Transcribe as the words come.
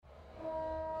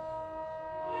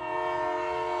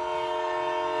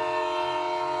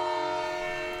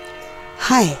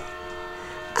Hi,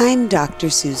 I'm Dr.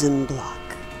 Susan Block,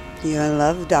 your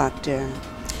love doctor,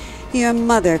 your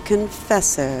mother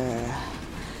confessor,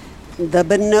 the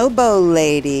bonobo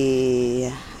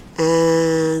lady,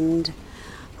 and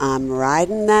I'm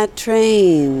riding that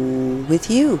train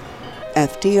with you,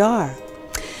 F.D.R.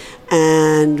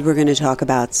 And we're going to talk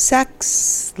about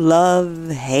sex, love,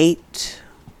 hate,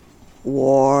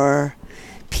 war,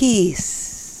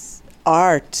 peace,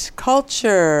 art,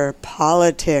 culture,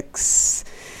 politics,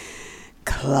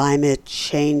 climate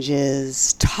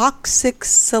changes, toxic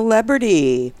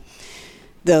celebrity,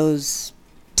 those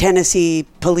Tennessee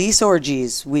police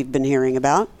orgies we've been hearing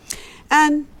about,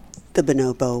 and the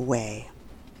bonobo way,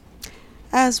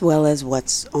 as well as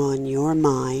what's on your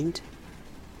mind,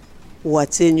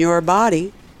 what's in your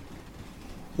body,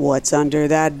 what's under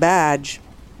that badge.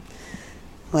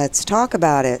 Let's talk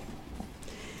about it.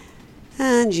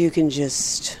 And you can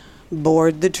just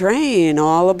board the train,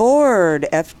 all aboard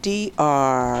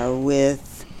F.D.R.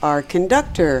 with our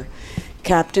conductor,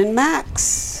 Captain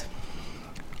Max.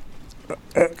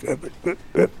 Can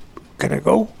I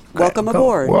go? Welcome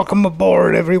aboard. Welcome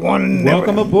aboard, everyone.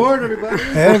 Welcome aboard, everybody.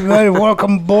 Everybody,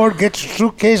 welcome aboard. Get your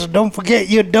suitcase. Don't forget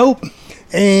your dope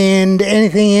and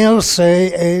anything else.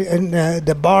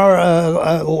 The bar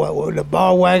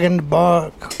wagon, the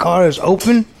bar car is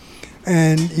open,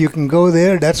 and you can go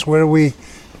there. That's where we.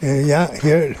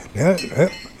 Here.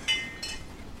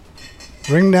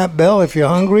 Ring that bell if you're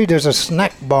hungry. There's a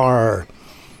snack bar.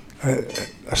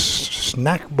 A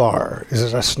snack bar. Is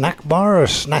it a snack bar or a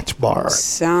snatch bar?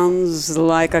 Sounds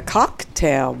like a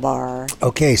cocktail bar.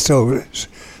 Okay, so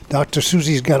Dr.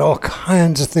 Susie's got all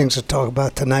kinds of things to talk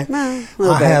about tonight.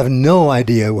 Well, I have no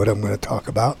idea what I'm going to talk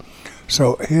about.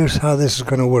 So here's how this is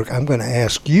going to work. I'm going to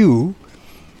ask you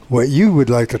what you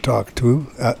would like to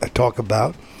talk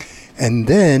about, and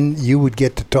then you would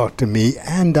get to talk to me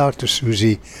and Dr.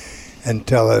 Susie and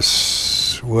tell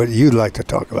us what you'd like to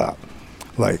talk about.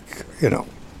 Like,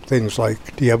 things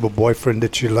like, do you have a boyfriend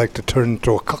that you'd like to turn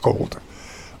into a cuckold?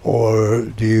 Or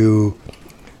do you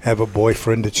have a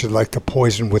boyfriend that you'd like to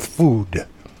poison with food?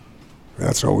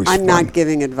 That's always fun. I'm not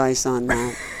giving advice on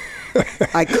that.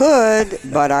 I could,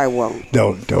 but I won't.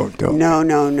 Don't.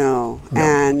 No.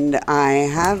 And I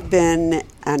have been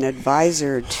an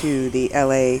advisor to the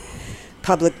L.A.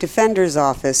 Public Defender's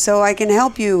Office, so I can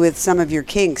help you with some of your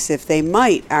kinks if they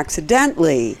might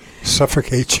accidentally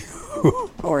suffocate you.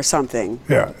 Or something.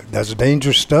 Yeah, that's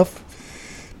dangerous stuff.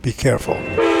 Be careful.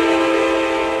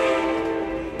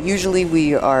 Usually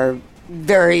we are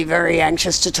very, very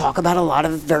anxious to talk about a lot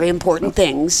of very important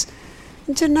things.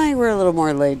 And tonight we're a little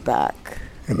more laid back.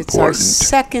 Important. It's our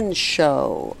second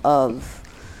show of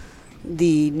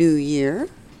the new year.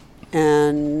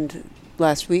 And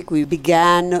last week we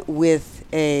began with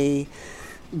a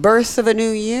birth of a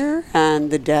new year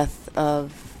and the death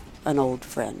of an old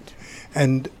friend.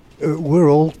 And we're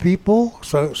old people,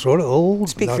 so sort of old.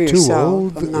 Speak not for too yourself.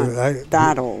 old. I'm not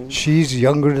that old. She's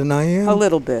younger than I am. A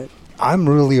little bit. I'm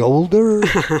really older.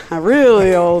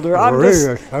 Really older.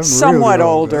 I'm somewhat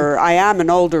really older. I am an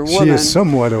older woman. She is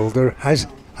somewhat older.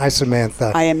 Hi,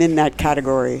 Samantha. I am in that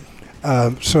category.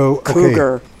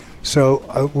 Cougar. Okay. So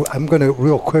I'm going to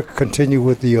real quick continue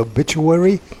with the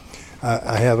obituary.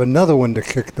 I have another one to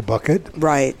kick the bucket.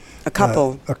 Right. A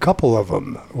couple. A couple of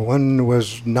them. One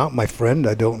was not my friend.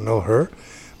 I don't know her.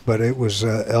 But it was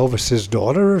Elvis's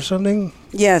daughter or something?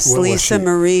 Yes, Lisa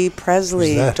Marie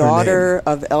Presley, daughter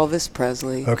of Elvis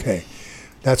Presley. Okay.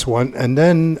 That's one. And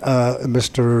then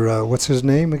Mr. What's his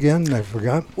name again? I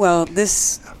forgot. Well,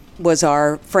 this was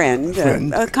our friend.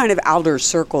 A kind of outer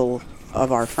circle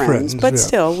of our friends. But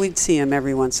still, we'd see him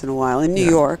every once in a while in New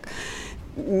York.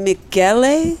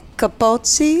 Michele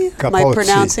Capozzi? Am I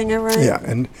pronouncing it right? Yeah,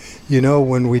 and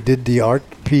when we did the art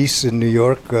piece in New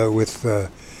York with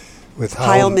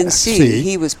Heilman C.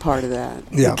 He was part of that.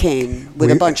 Yeah. He came with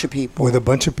a bunch of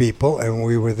people. And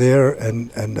we were there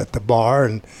and at the bar,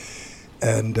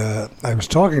 and I was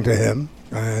talking to him,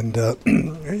 and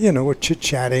we're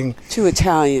chit-chatting. Two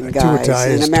Italian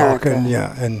guys in America. Talking,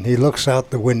 and he looks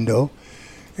out the window,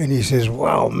 and he says,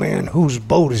 "Wow, man, whose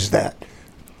boat is that?"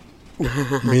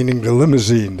 Meaning the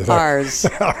limousine. Ours.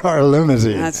 Our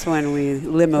limousine. That's when we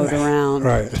limoed around.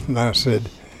 Right. And I said,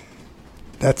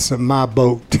 "That's my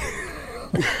boat."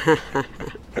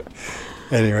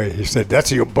 Anyway, he said,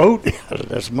 "That's your boat?"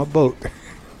 "That's my boat."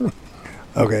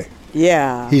 Okay.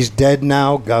 Yeah. He's dead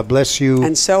now. God bless you.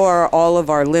 And so are all of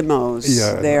our limos.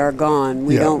 Yeah. They are gone.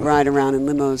 We don't ride around in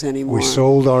limos anymore. We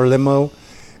sold our limo,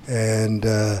 and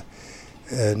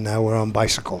now we're on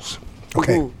bicycles.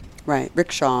 Okay. Mm-hmm. Right,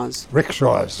 rickshaws.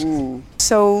 Rickshaws.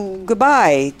 So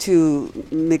goodbye to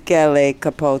Michele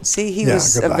Capozzi. He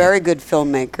was goodbye. a very good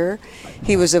filmmaker.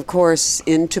 He was, of course,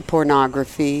 into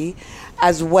pornography,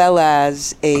 as well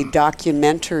as a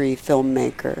documentary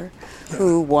filmmaker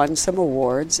who won some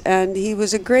awards. And he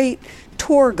was a great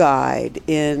tour guide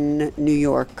in New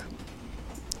York,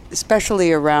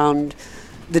 especially around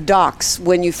the docks.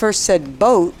 When you first said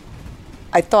boat,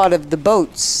 I thought of the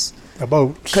boats. A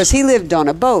boat. Because he lived on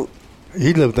a boat.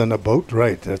 He lived on a boat,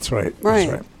 right? That's right. Right.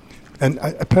 That's right. And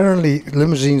apparently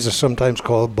limousines are sometimes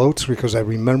called boats because I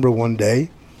remember one day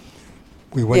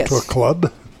we went to a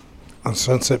club on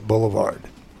Sunset Boulevard.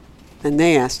 And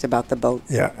they asked about the boat.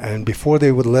 Yeah, and before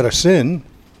they would let us in,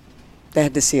 they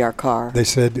had to see our car. They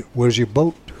said, "Where's your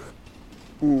boat?"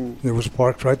 It was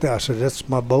parked right there. I said, "That's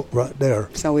my boat right there."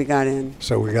 So we got in.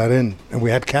 And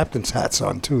we had captain's hats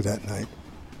on too that night.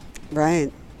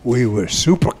 Right. We were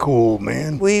super cool,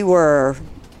 man. We were.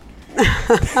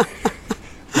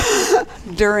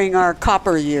 During our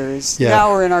copper years. Yeah.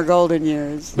 Now we're in our golden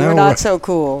years. Now we're not so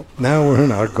cool. Now we're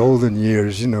in our golden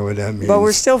years. You know what that means. But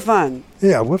we're still fun.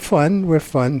 Yeah, we're fun. We're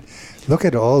fun. Look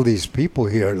at all these people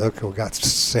here. Look, we got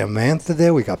Samantha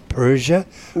there. We got Persia,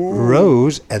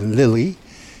 Rose, and Lily,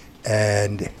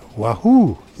 and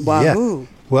Wahoo. Wahoo. Yeah.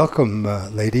 Welcome,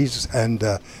 ladies, and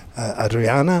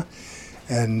Adriana,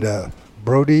 and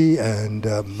Brody, and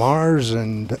Mars,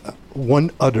 and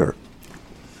one other.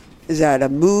 Is that a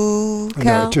moo cow?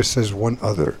 No, it just says one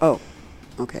other. Oh,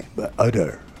 okay.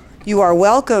 Udder. You are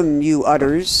welcome, you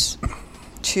udders,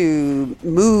 to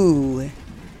moo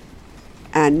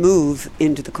and move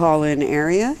into the call-in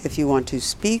area if you want to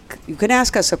speak. You can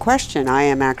ask us a question. I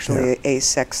am actually a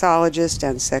sexologist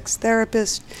and sex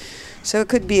therapist, so it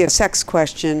could be a sex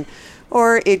question,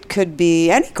 or it could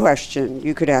be any question.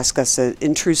 You could ask us an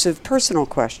intrusive personal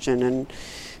question, and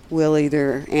we'll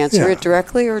either answer it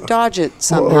directly or dodge it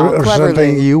somehow or cleverly.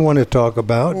 Something you want to talk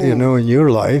about, you know, in your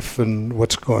life and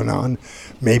what's going on.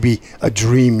 Maybe a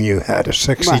dream you had, a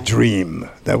sexy dream.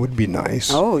 That would be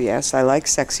nice. Oh, yes, I like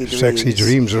sexy dreams. Sexy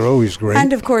dreams are always great.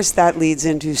 And, of course, that leads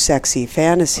into sexy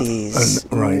fantasies.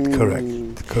 Right,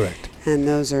 correct. And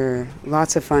those are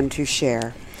lots of fun to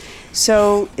share.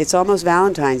 So it's almost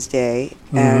Valentine's Day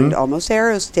and almost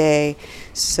Eros Day.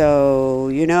 So,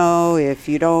 you know, if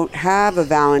you don't have a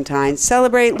Valentine,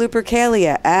 celebrate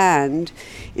Lupercalia and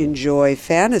enjoy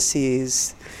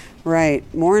fantasies. Right.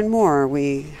 More and more,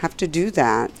 we have to do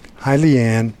that. Hi,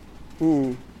 Leanne.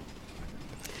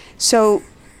 So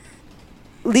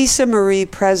Lisa Marie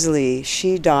Presley,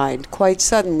 she died quite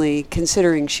suddenly,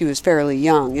 considering she was fairly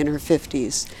young, in her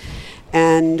 50s.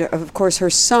 And, of course, her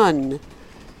son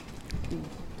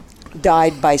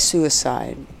died by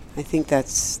suicide. I think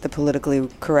that's the politically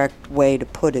correct way to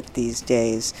put it these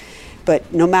days.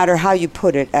 But no matter how you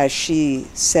put it, as she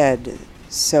said,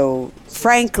 so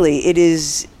frankly, it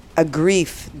is a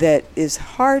grief that is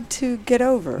hard to get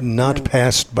over. Not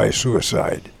passed by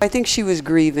suicide. I think she was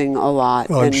grieving a lot.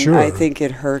 Oh, I'm and sure. I think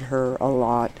it hurt her a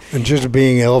lot. And just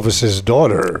being Elvis's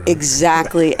daughter.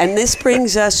 Exactly. And this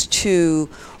brings us to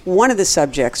one of the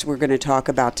subjects we're going to talk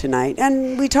about tonight.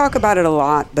 And we talk about it a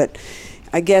lot, but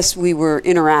I guess we were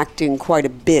interacting quite a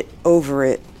bit over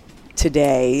it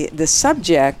today. The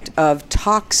subject of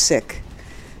toxic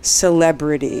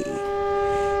celebrity.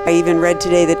 I even read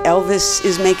today that Elvis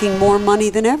is making more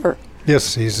money than ever.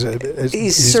 Yes, he's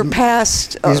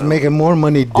surpassed. He's making more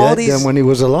money dead than when he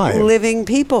was alive. Living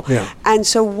people. Yeah. And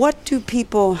so what do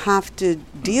people have to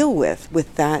deal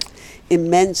with that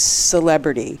immense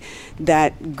celebrity,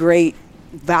 that great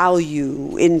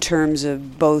value in terms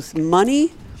of both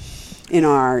money in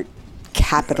our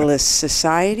capitalist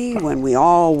society when we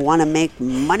all want to make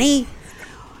money?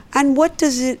 And what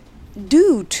does it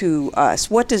do to us?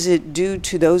 What does it do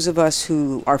to those of us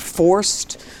who are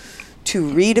forced to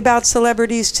read about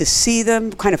celebrities, to see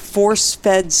them, kind of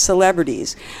force-fed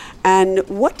celebrities? And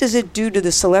what does it do to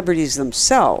the celebrities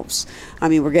themselves? I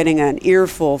mean, we're getting an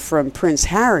earful from Prince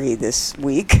Harry this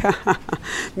week,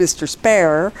 Mr.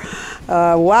 Spare.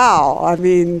 Wow, I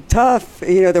mean, tough.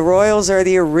 You know, the royals are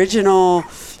the original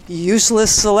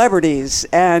useless celebrities,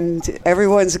 and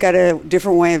everyone's got a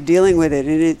different way of dealing with it.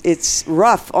 And it's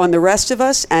rough on the rest of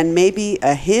us, and maybe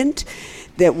a hint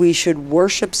that we should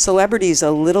worship celebrities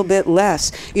a little bit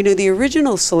less. You know, the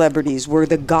original celebrities were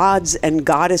the gods and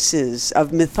goddesses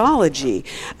of mythology,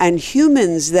 and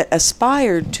humans that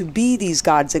aspired to be these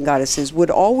gods and goddesses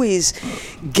would always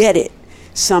get it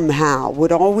somehow,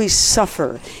 would always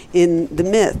suffer in the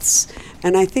myths.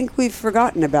 And I think we've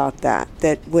forgotten about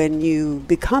that when you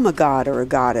become a god or a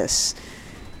goddess,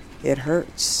 it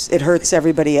hurts. It hurts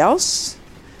everybody else,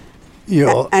 You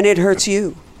know, and it hurts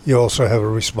you. you also have a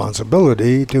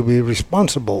responsibility to be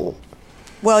responsible.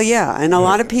 Well, yeah, and a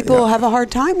lot of people have a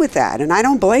hard time with that, and I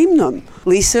don't blame them.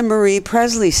 Lisa Marie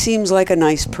Presley seems like a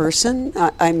nice person.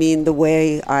 I mean, the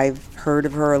way I've heard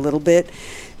of her a little bit,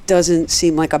 doesn't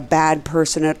seem like a bad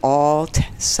person at all.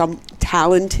 Some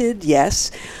talented, yes,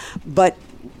 but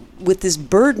with this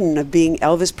burden of being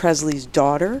Elvis Presley's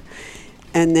daughter,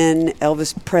 and then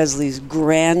Elvis Presley's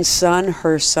grandson,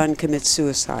 her son commits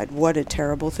suicide. What a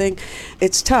terrible thing.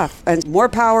 It's tough, and more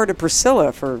power to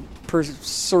Priscilla for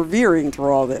persevering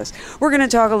through all this. We're going to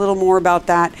talk a little more about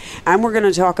that, and we're going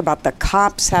to talk about the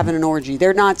cops having an orgy.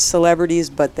 They're not celebrities,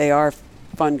 but they are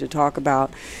fun to talk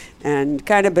about, and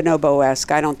kind of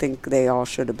bonobo-esque. I don't think they all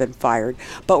should have been fired.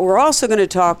 But we're also going to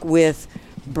talk with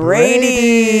Brady.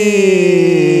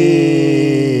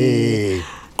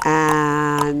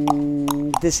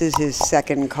 And this is his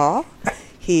second call.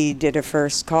 He did a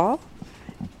first call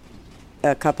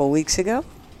a couple weeks ago.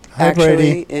 Hi, Actually,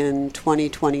 Brady. in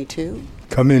 2022.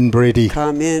 Come in, Brady.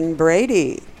 Come in,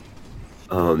 Brady.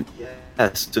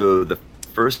 Yes, so the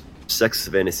first sex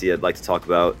fantasy I'd like to talk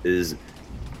about is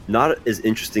not as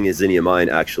interesting as any of mine,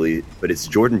 actually, but it's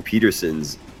Jordan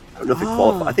Peterson's. I don't know if it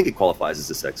qualifies. I think it qualifies as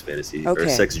a sex fantasy, or a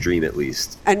sex dream at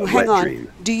least. And hang on,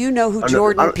 dream. Do you know who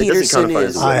Jordan Peterson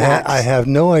is? I have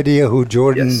no idea who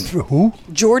Jordan. Yes. Who?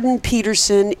 Jordan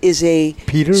Peterson is a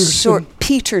Peterson.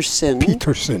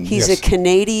 Peterson. He's a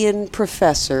Canadian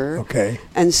professor. Okay.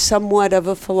 And somewhat of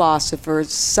a philosopher,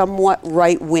 somewhat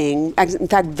right wing. In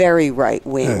fact, very right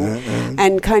wing,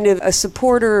 and kind of a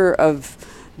supporter of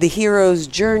the hero's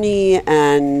journey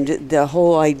and the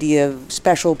whole idea of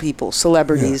special people,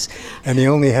 celebrities. Yeah. And he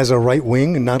only has a right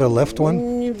wing and not a left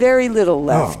one? Very little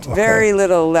left. Oh, okay. Very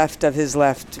little left of his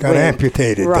left Got wing.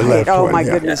 amputated, right. the left Oh, one. my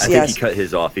Yeah. goodness, I yes. think he cut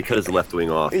his off. He cut his left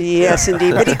wing off. Yes,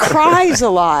 indeed. But he cries a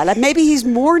lot. Maybe he's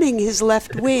mourning his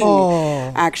left wing,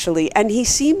 actually. And he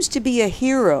seems to be a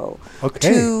hero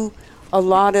to a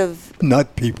lot of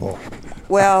nut people.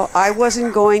 Well, I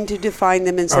wasn't going to define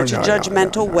them in such a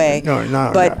judgmental way,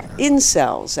 but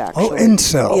incels, actually. Oh,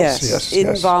 incels, yes.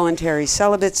 Involuntary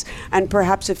celibates, and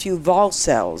perhaps a few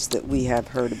volcels that we have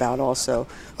heard about also,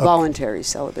 voluntary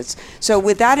celibates. So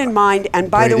with that in mind, and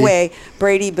by the way,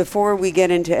 Brady, before we get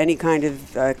into any kind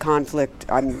of conflict,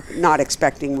 I'm not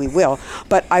expecting we will,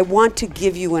 but I want to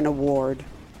give you an award.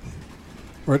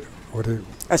 What are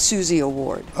A Susie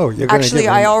Award. Oh, you're going to Actually,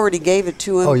 I already gave it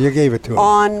to him. Oh, you gave it to him.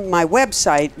 On my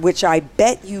website, which I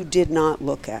bet you did not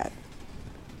look at.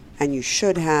 And you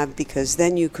should have, because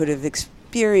then you could have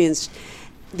experienced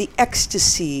the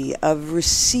ecstasy of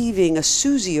receiving a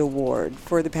Susie Award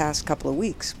for the past couple of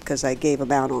weeks, because I gave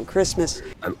them out on Christmas.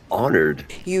 I'm honored.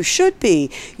 You should be.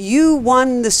 You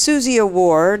won the Susie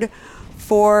Award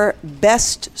for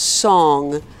Best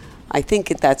Song. I think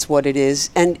that's what it is.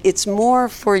 And it's more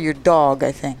for your dog,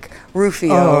 I think.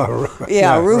 Rufio. Oh,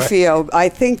 yeah, Rufio. Right. I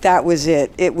think that was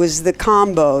it. It was the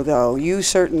combo, though. You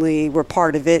certainly were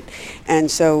part of it. And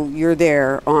so you're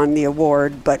there on the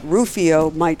award. But Rufio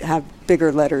might have bigger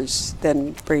letters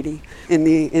than Brady in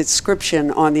the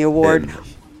inscription on the award. And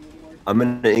I'm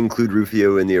going to include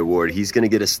Rufio in the award. He's going to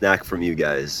get a snack from you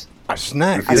guys. A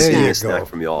snack? Rufio's There getting you a snack go.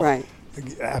 from y'all. Right.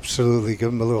 Absolutely, give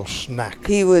him a little snack.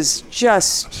 He was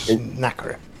just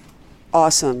snacker.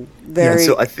 Awesome. Very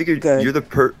so I figured good. you're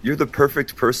the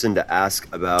perfect person to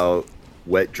ask about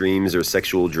wet dreams or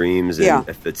sexual dreams, and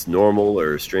if it's normal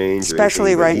or strange.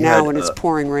 Especially or anything. right now when it's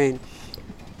pouring rain.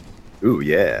 Ooh,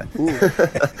 yeah.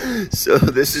 Ooh. So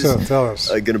this is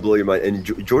going to blow your mind.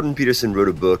 And Jordan Peterson wrote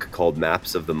a book called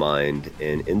Maps of the Mind,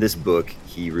 and in this book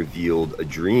he revealed a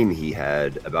dream he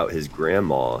had about his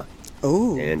grandma.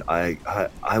 Ooh. And I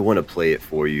want to play it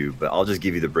for you, but I'll just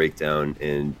give you the breakdown.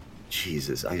 And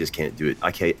Jesus, I just can't do it.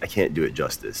 I can't do it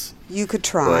justice. You could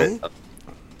try. But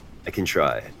I can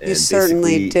try. You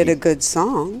certainly did a good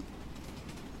song.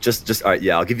 Just all right.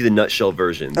 Yeah, I'll give you the nutshell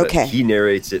version. But he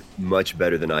narrates it much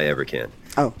better than I ever can.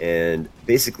 Oh. And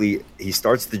basically, he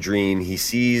starts the dream. He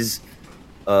sees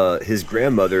his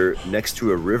grandmother next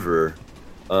to a river,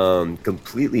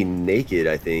 completely naked.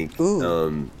 I think.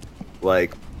 Ooh.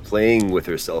 Like playing with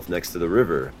herself next to the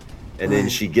river, and then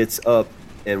she gets up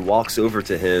and walks over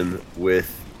to him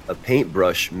with a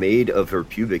paintbrush made of her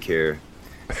pubic hair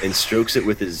and strokes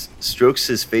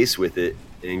his face with it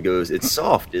and goes, "It's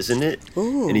soft, isn't it?"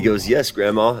 Ooh. And he goes, "Yes,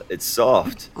 Grandma, it's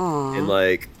soft." Aww. And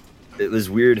like it was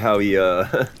weird how he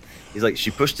he's like,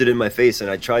 she pushed it in my face and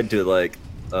I tried to like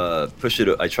push it.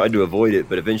 I tried to avoid it,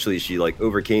 but eventually she like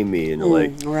overcame me and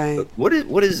right.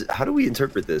 What is how do we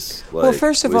interpret this? Like, well,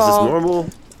 first of all, is this normal?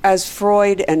 As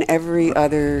Freud and every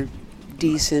other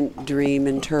decent dream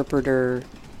interpreter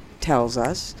tells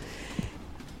us,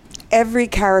 every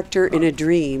character in a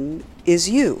dream is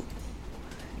you.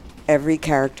 Every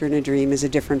character in a dream is a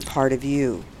different part of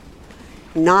you.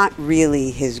 Not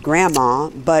really his grandma,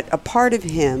 but a part of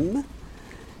him,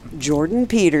 Jordan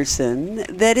Peterson,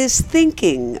 that is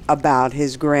thinking about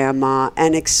his grandma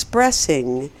and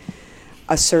expressing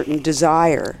a certain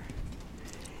desire.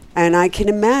 And I can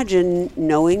imagine,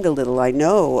 knowing the little I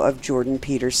know of Jordan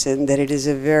Peterson, that it is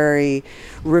a very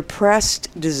repressed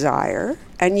desire,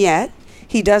 and yet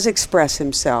he does express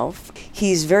himself.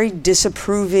 He's very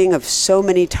disapproving of so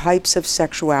many types of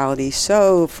sexuality,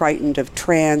 so frightened of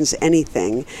trans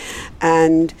anything,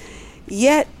 and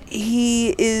yet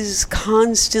he is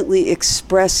constantly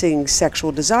expressing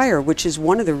sexual desire, which is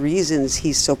one of the reasons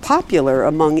he's so popular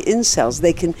among incels.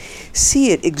 They can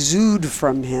see it exude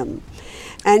from him.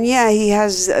 And yeah, he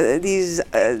has these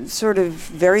sort of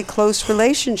very close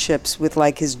relationships with,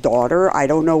 like, his daughter. I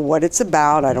don't know what it's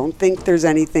about. I don't think there's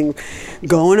anything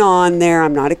going on there.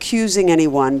 I'm not accusing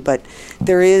anyone, but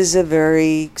there is a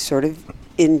very sort of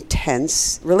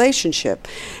intense relationship.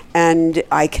 And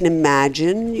I can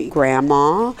imagine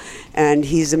grandma, and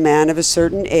he's a man of a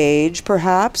certain age,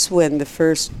 perhaps, when the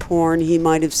first porn he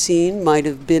might have seen might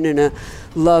have been in a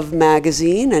Love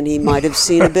magazine, and he might have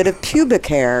seen a bit of pubic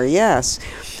hair, yes.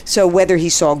 So whether he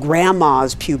saw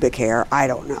grandma's pubic hair, I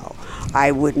don't know.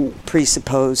 I wouldn't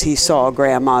presuppose he saw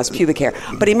grandma's pubic hair.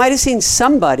 But he might have seen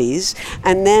somebody's,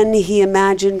 and then he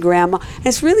imagined grandma. And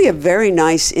it's really a very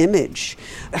nice image.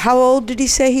 How old did he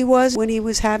say he was when he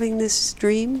was having this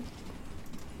dream?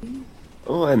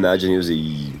 Oh, I imagine he was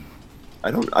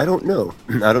I don't know.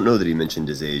 I don't know that he mentioned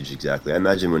his age exactly. I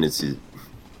imagine when it's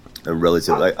a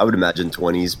relative, I would imagine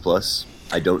 20s plus.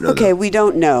 I don't know. Okay, we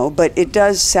don't know, but it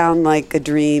does sound like a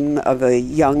dream of a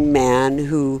young man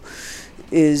who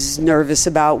is nervous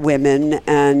about women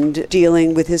and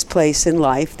dealing with his place in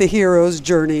life, the hero's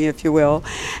journey, if you will.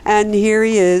 And here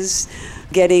he is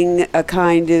getting a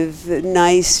kind of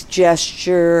nice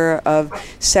gesture of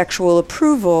sexual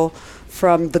approval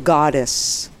from the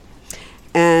goddess.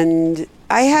 And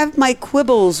I have my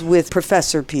quibbles with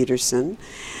Professor Peterson,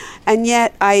 and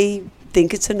yet I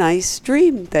think it's a nice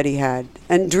dream that he had.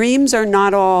 And dreams are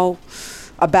not all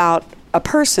about a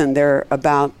person, they're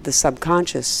about the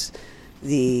subconscious,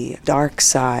 the dark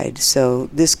side. So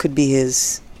this could be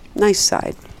his nice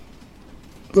side.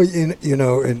 Well, you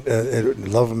know,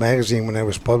 in Love magazine, when I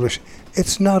was published,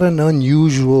 it's not an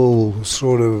unusual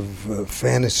sort of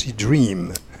fantasy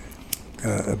dream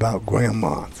about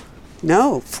grandma.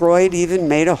 No, Freud even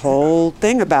made a whole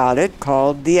thing about it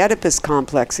called the Oedipus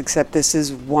complex, except this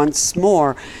is once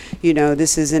more, you know,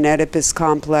 this is an Oedipus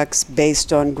complex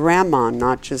based on grandma,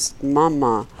 not just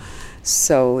mama.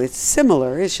 So it's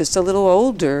similar. It's just a little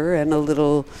older and a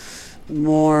little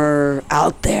more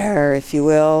out there, if you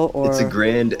will. Or it's a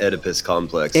grand Oedipus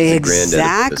complex.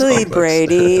 Exactly,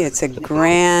 Brady. It's a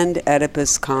grand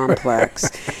Oedipus complex.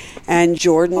 And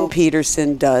Jordan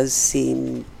Peterson does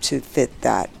seem to fit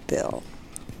that bill.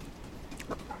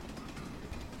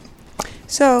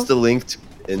 So it's linked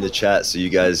in the chat so you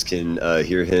guys can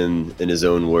hear him in his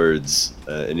own words,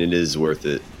 and it is worth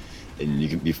it. And you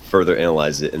can be further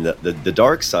analyze it. And the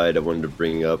dark side I wanted to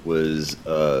bring up was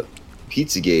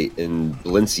Pizzagate and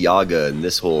Balenciaga and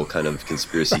this whole kind of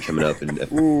conspiracy coming up, and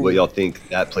what y'all think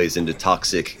that plays into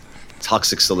toxic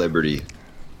celebrity.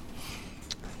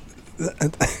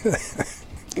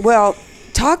 Well,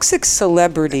 toxic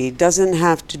celebrity doesn't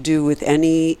have to do with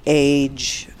any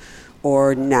age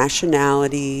or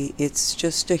nationality. It's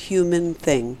just a human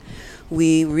thing.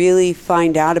 We really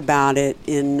find out about it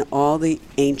in all the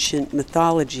ancient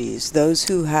mythologies. Those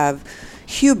who have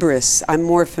hubris, I'm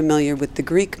more familiar with the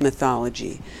Greek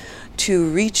mythology, to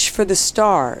reach for the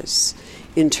stars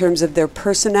in terms of their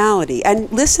personality.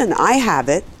 And listen, I have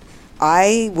it.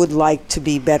 I would like to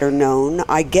be better known.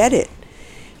 I get it.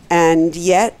 And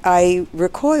yet I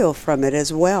recoil from it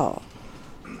as well.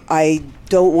 I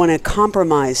don't want to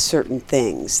compromise certain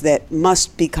things that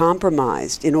must be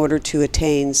compromised in order to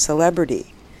attain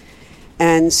celebrity.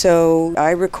 And so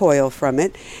I recoil from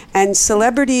it. And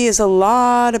celebrity is a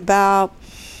lot about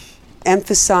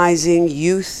emphasizing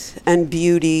youth and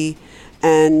beauty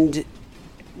and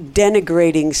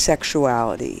denigrating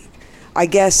sexuality. I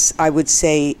guess I would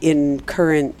say in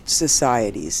current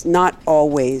societies, not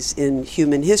always in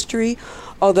human history,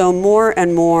 although more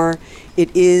and more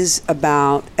it is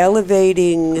about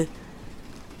elevating,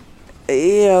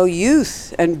 you know,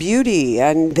 youth and beauty,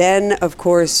 and then, of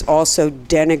course, also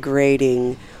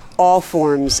denigrating all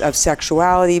forms of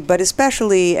sexuality, but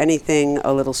especially anything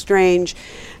a little strange.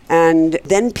 And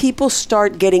then people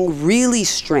start getting really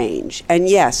strange. And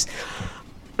yes,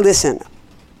 listen,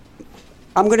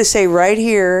 I'm going to say right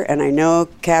here, and I know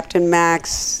Captain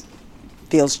Max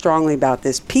feels strongly about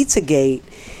this, Pizzagate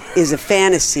is a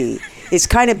fantasy. It's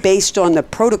kind of based on the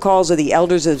protocols of the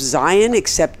Elders of Zion,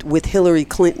 except with Hillary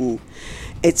Clinton.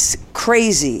 It's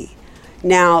crazy.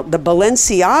 Now, the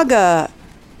Balenciaga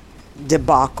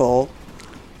debacle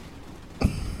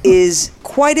is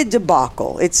quite a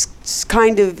debacle. It's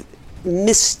kind of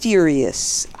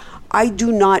mysterious. I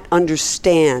do not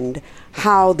understand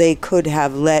how they could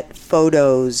have let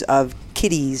photos of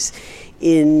kitties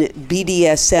in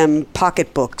BDSM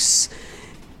pocketbooks,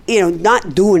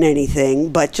 not doing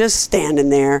anything, but just standing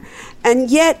there.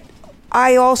 And yet,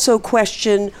 I also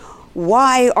question,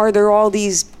 why are there all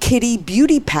these kitty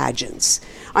beauty pageants?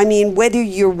 I mean, whether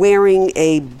you're wearing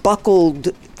a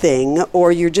buckled thing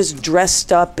or you're just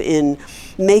dressed up in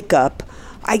makeup,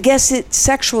 I guess it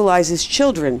sexualizes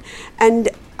children. And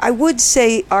I would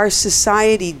say our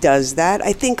society does that.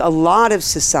 I think a lot of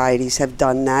societies have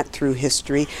done that through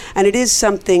history, and it is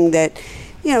something that,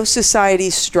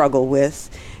 societies struggle with.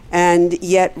 And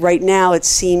yet right now it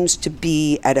seems to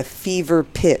be at a fever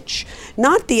pitch.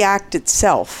 Not the act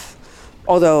itself,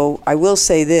 although I will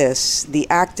say this, the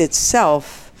act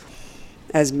itself,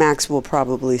 as Max will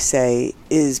probably say,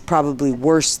 is probably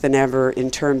worse than ever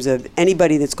in terms of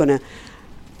anybody that's going to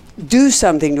do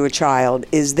something to a child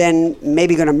is then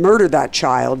maybe going to murder that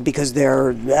child because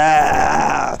they're,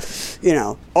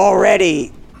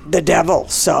 already the devil.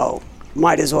 So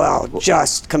might as well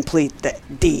just complete the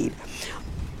deed.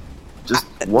 Just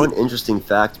one interesting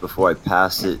fact before I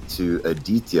pass it to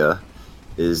Aditya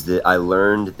is that I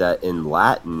learned that in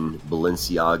Latin,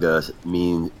 Balenciaga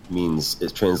means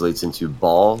it translates into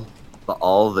Baal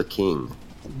the king.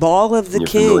 Baal of the You're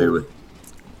king. Familiar with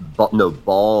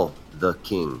Baal the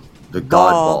king, the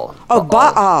god Baal. Oh,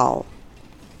 Baal.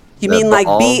 You mean like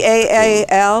Baal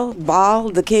Baal, Baal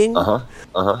the king?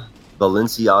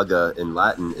 Balenciaga in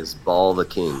Latin is Baal the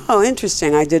king. Oh,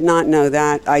 interesting. I did not know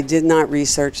that. I did not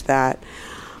research that.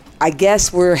 I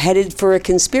guess we're headed for a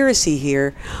conspiracy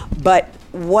here. But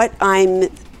what I'm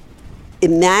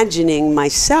imagining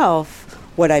myself,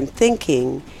 what I'm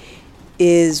thinking,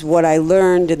 is what I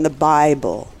learned in the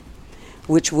Bible,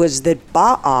 which was that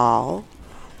Baal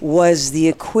was the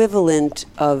equivalent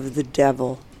of the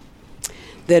devil.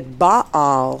 That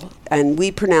Baal, and we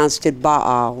pronounced it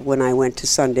Baal when I went to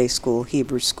Sunday school,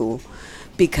 Hebrew school,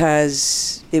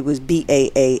 because it was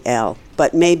B-A-A-L,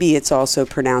 but maybe it's also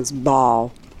pronounced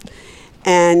Baal.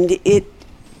 And it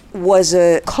was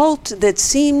a cult that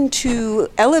seemed to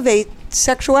elevate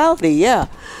sexuality, yeah.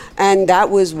 And that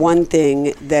was one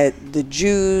thing that the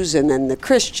Jews and then the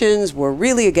Christians were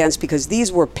really against, because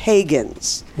these were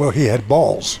pagans. Well, he had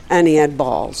balls. And he had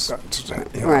balls.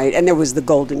 Right. And there was the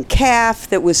golden calf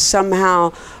that was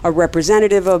somehow a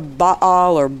representative of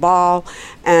Baal or Baal.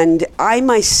 And I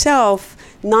myself,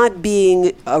 not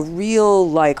being a real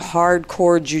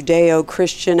hardcore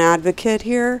Judeo-Christian advocate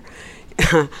here,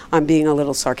 I'm being a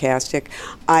little sarcastic.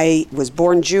 I was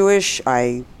born Jewish.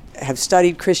 I have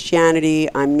studied Christianity.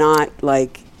 I'm not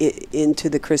into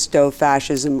the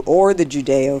Christo-fascism or the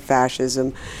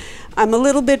Judeo-fascism. I'm a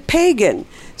little bit pagan,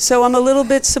 so I'm a little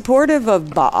bit supportive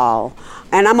of Baal,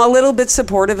 and I'm a little bit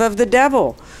supportive of the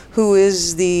devil, who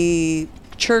is the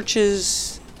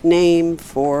church's name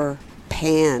for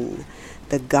Pan,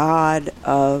 the god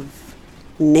of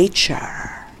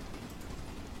nature.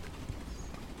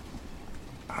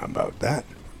 How about that?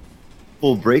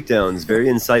 Breakdowns, very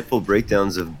insightful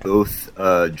breakdowns of both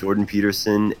Jordan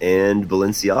Peterson and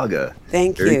Balenciaga.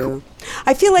 Thank Very you. cool.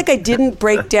 I feel like I didn't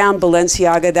break down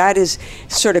Balenciaga. That is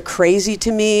sort of crazy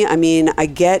to me. I mean, I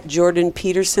get Jordan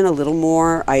Peterson a little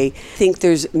more. I think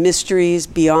there's mysteries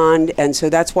beyond, and so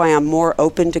that's why I'm more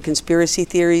open to conspiracy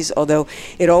theories, although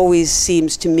it always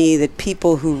seems to me that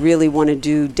people who really want to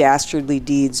do dastardly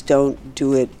deeds don't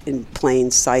do it in plain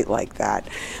sight like that.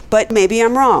 But maybe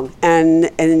I'm wrong,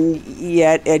 and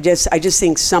yet I just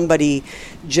think somebody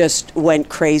just went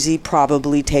crazy,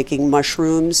 probably taking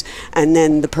mushrooms, and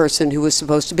then the person who was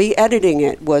supposed to be editing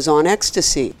it was on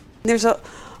ecstasy. There's a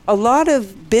lot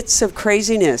of bits of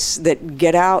craziness that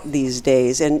get out these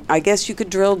days, and I guess you could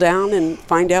drill down and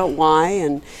find out why,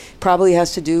 and probably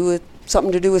has to do with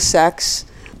something to do with sex.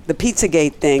 The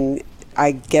Pizzagate thing,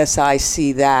 I guess I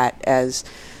see that as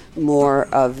more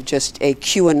of just a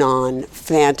QAnon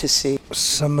fantasy.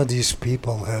 Some of these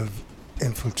people have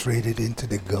infiltrated into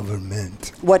the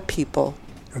government. What people?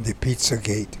 The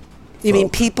Pizzagate. You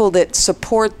mean people that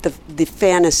support the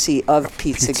fantasy of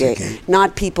Pizzagate,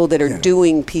 not people that are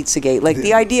doing Pizzagate.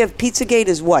 The idea of Pizzagate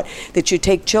is what? That you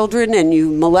take children and you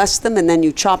molest them and then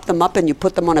you chop them up and you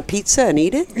put them on a pizza and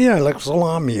eat it? Yeah, like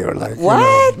salami or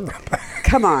What?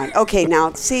 come on. Okay,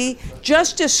 now, see,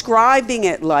 just describing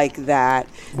it like that,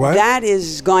 What? that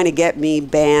is going to get me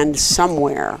banned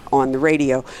somewhere on the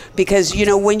radio. Because, you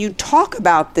know, when you talk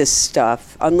about this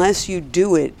stuff, unless you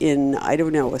do it in, I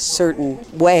don't know, a certain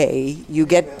way, you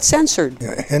get censored.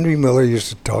 Yeah, Henry Miller used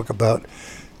to talk about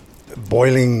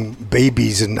boiling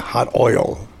babies in hot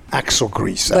oil, axle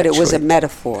grease. But it was a actually.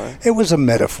 metaphor. It was a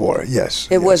metaphor, yes.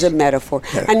 It was a metaphor.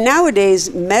 Yeah. And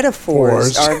nowadays,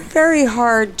 metaphors Wars. are very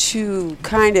hard to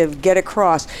kind of get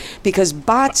across because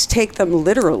bots take them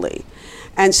literally.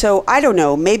 And so, I don't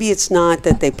know, maybe it's not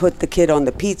that they put the kid on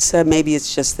the pizza, maybe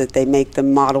it's just that they make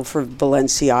them model for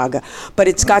Balenciaga. But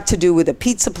it's got to do with a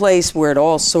pizza place where it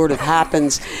all sort of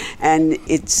happens, and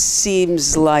it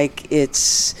seems like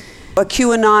it's a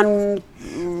QAnon,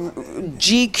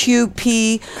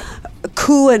 GQP,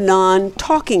 QAnon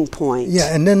talking point.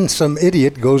 Yeah, and then some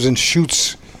idiot goes and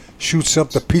shoots up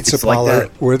the pizza It's like parlor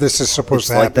that. where this is supposed It's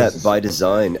to like happen. that by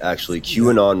design, actually.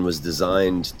 QAnon was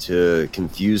designed to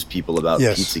confuse people about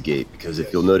Yes. Pizzagate, because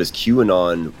if you'll notice,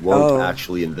 QAnon won't Oh.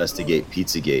 actually investigate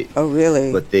Pizzagate. Oh,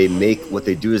 really? But what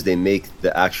they do is they make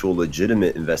the actual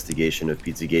legitimate investigation of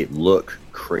Pizzagate look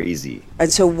crazy.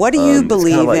 And so what do you It's kinda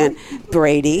believe like- in,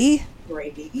 Brady?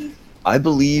 I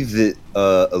believe that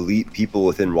elite people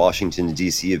within Washington,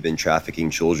 D.C. have been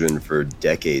trafficking children for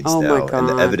decades Oh, my now. And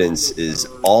the God. evidence is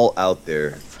all out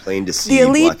there, plain to see. The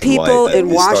elite black and people white. in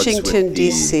It starts with Washington, the-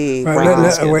 D.C. Right, Wow.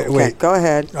 wait, Okay, wait. go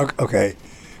ahead. Okay.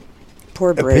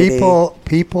 Poor Brady.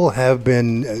 People have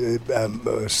been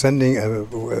sending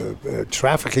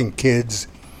trafficking kids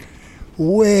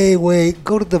way.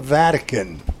 Go to the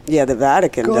Vatican. Yeah, the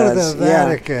Vatican Go does. to the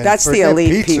Vatican. Yeah. That's the Forget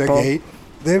elite people. Pizzagate.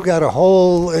 They've got a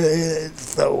whole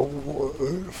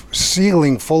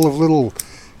ceiling full of little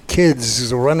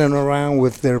kids running around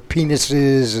with their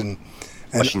penises and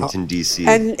Washington, D.C.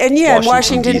 And yeah, in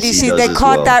Washington, D.C., does they as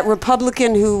caught well. that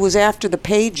Republican who was after the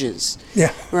pages.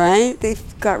 Yeah. Right? They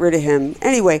got rid of him.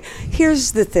 Anyway,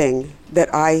 here's the thing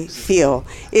that I feel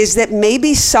is that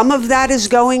maybe some of that is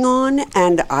going on,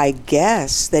 and I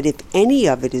guess that if any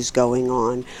of it is going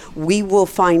on, we will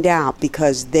find out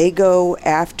because they go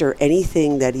after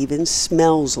anything that even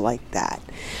smells like that.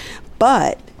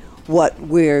 But what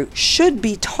we should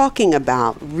be talking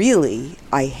about, really,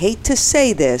 I hate to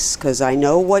say this because I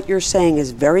know what you're saying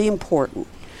is very important,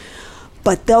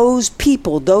 but those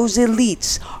people, those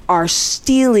elites, are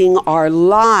stealing our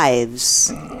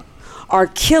lives, are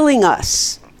killing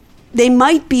us. They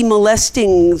might be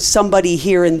molesting somebody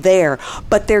here and there,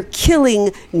 but they're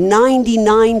killing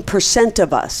 99%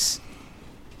 of us.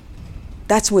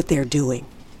 That's what they're doing.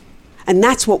 And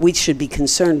that's what we should be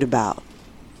concerned about.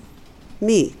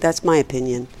 Me, that's my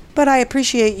opinion. But I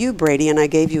appreciate you, Brady, and I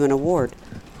gave you an award.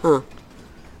 Huh.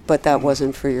 But that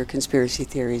wasn't for your conspiracy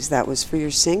theories. That was for your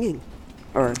singing.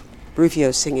 Or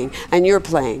Rufio's singing. And you're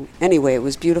playing. Anyway, it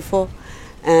was beautiful.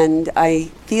 And I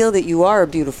feel that you are a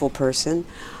beautiful person.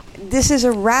 This is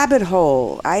a rabbit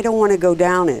hole. I don't want to go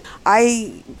down it.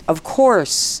 I, of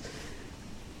course,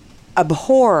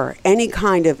 abhor any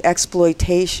kind of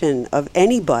exploitation of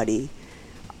anybody.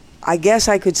 I guess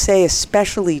I could say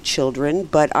especially children,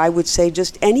 but I would say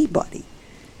just anybody.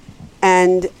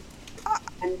 And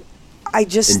I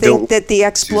just And think don't- that the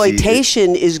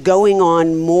exploitation is going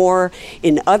on more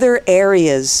in other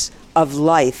areas of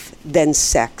life than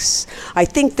sex. I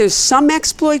think there's some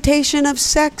exploitation of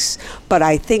sex, but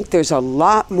I think there's a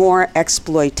lot more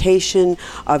exploitation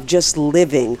of just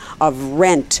living, of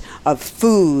rent, of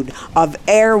food, of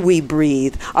air we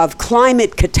breathe, of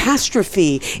climate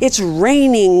catastrophe. It's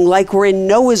raining like we're in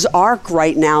Noah's Ark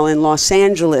right now in Los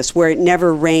Angeles, where it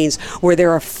never rains, where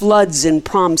there are floods in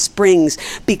Palm Springs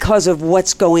because of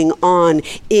what's going on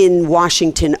in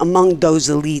Washington among those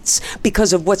elites,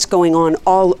 because of what's going on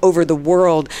all over the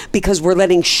world, because we're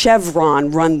letting Chevron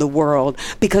run the world,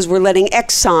 because we're letting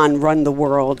Exxon run the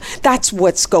world. That's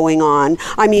what's going on.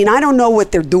 I mean, I don't know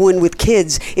what they're doing with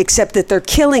kids, except that they're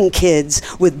killing kids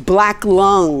with black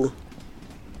lung.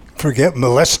 Forget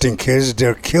molesting kids,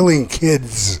 they're killing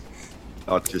kids.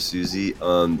 Dr. Susie,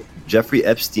 Jeffrey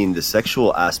Epstein, the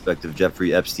sexual aspect of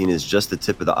Jeffrey Epstein is just the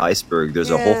tip of the iceberg.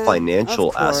 There's a whole Yeah, financial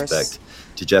of course. aspect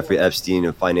to Jeffrey Epstein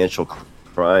and financial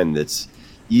crime that's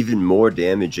even more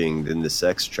damaging than the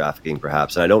sex trafficking,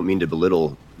 perhaps. And I don't mean to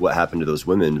belittle what happened to those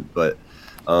women, but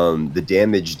the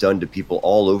damage done to people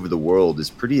all over the world is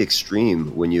pretty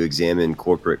extreme when you examine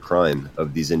corporate crime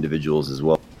of these individuals as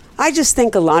well. I just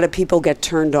think a lot of people get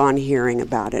turned on hearing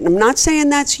about it. I'm not saying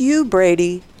that's you,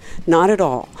 Brady. Not at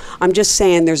all. I'm just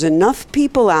saying there's enough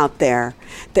people out there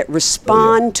that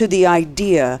respond to the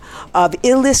idea of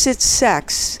illicit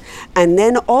sex, and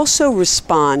then also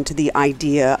respond to the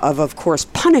idea of course,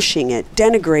 punishing it,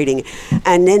 denigrating it,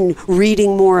 and then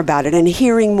reading more about it and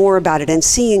hearing more about it and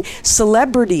seeing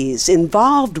celebrities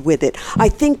involved with it. I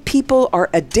think people are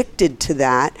addicted to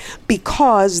that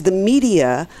because the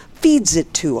media feeds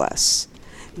it to us.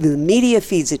 The media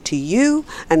feeds it to you,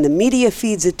 and the media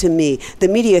feeds it to me. The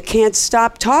media can't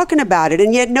stop talking about it,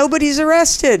 and yet nobody's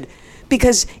arrested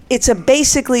because it's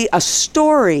basically a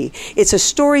story. It's a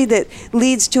story that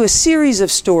leads to a series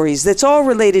of stories that's all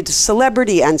related to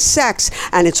celebrity and sex,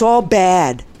 and it's all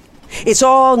bad. It's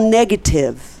all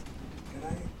negative.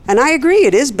 And I agree,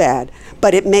 it is bad,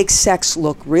 but it makes sex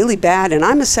look really bad, and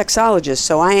I'm a sexologist,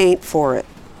 so I ain't for it.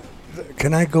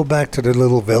 Can I go back to the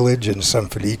little village in San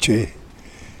Felice?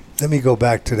 Let me go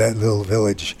back to that little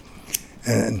village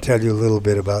and tell you a little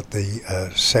bit about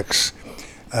the sex.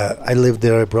 I lived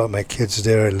there. I brought my kids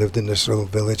there. I lived in this little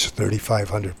village,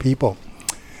 3,500 people.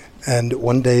 And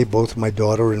one day, both my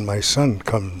daughter and my son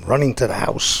come running to the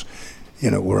house.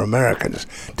 You know, we're Americans.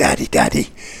 Daddy, Daddy,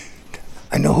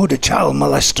 I know who the child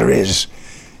molester is.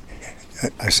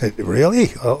 I said,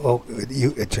 really?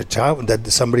 It's a child?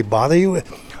 Did somebody bother you?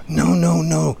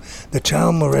 No. The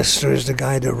child molester is the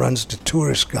guy that runs the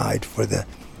tourist guide for the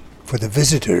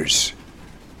visitors.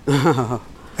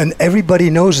 And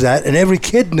everybody knows that, and every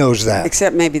kid knows that.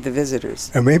 Except maybe the visitors.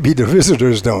 And maybe the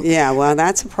visitors don't. Yeah, well,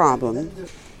 that's a problem.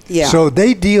 Yeah. So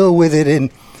they deal with it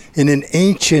in an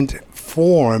ancient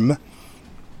form.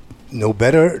 No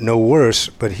better, no worse.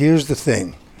 But here's the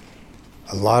thing.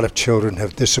 A lot of children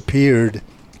have disappeared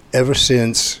ever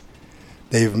since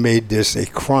they've made this a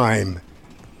crime.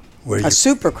 A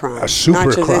super crime. A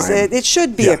super crime. It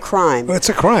should be a crime. Well, it's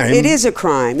a crime. It is a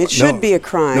crime. It should be a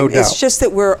crime. No doubt. It's just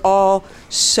that we're all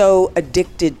so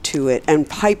addicted to it and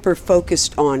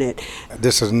hyper-focused on it.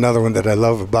 This is another one that I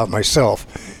love about myself.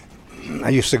 I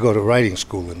used to go to writing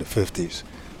school in the 50s.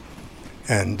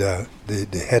 And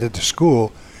the head of the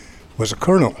school was a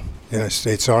colonel, United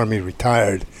States Army,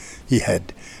 retired. He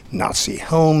had Nazi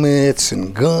helmets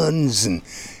and guns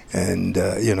and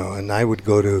I would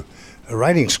go to a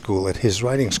writing school at his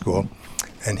writing school,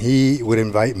 and he would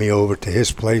invite me over to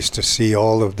his place to see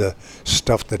all of the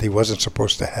stuff that he wasn't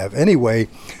supposed to have anyway,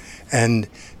 and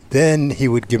then he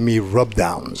would give me rub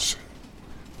downs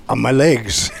on my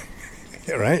legs,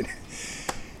 right?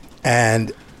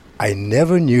 And I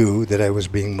never knew that I was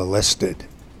being molested.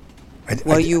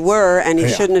 You were, and he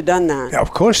shouldn't have done that.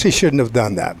 Of course he shouldn't have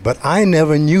done that, but I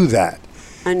never knew that.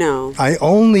 I know. I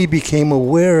only became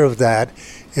aware of that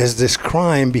as this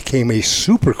crime became a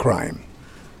super crime.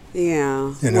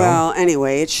 Yeah. You know? Well,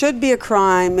 anyway, it should be a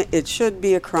crime. It should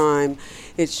be a crime.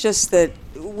 It's just that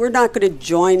we're not going to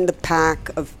join the pack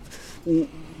of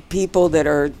people that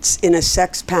are in a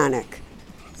sex panic.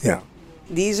 Yeah.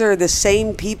 These are the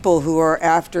same people who are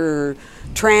after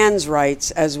trans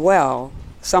rights as well.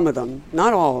 Some of them,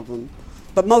 not all of them,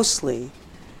 but mostly.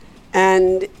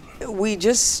 And we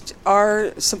just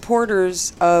are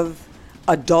supporters of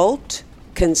adult,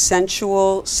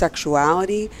 consensual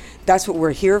sexuality. That's what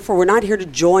we're here for. We're not here to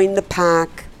join the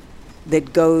pack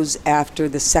that goes after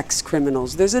the sex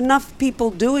criminals. There's enough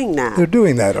people doing that. They're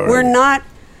doing that already. We're not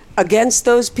against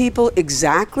those people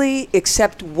exactly,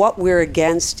 except what we're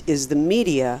against is the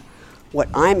media. What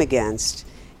I'm against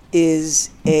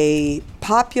is a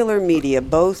popular media,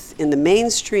 both in the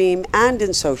mainstream and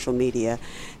in social media,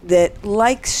 that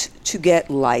likes to get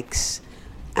likes.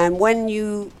 And when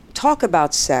you talk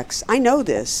about sex, I know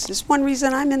this. This is one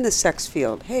reason I'm in the sex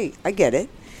field. Hey, I get it.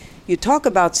 You talk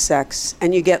about sex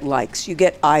and you get likes, you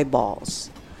get eyeballs.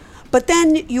 But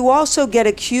then you also get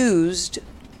accused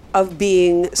of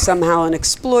being somehow an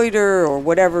exploiter or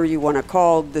whatever you want to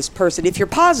call this person. If you're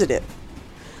positive,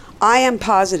 I am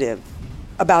positive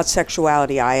about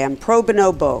sexuality. I am pro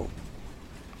bonobo.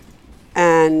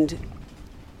 And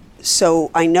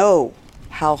so I know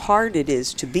how hard it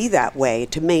is to be that way,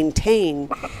 to maintain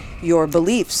your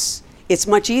beliefs. It's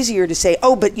much easier to say,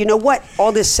 oh, but you know what?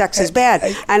 All this sex is bad.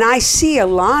 And I see a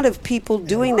lot of people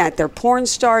doing that. They're porn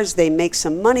stars, they make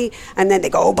some money, and then they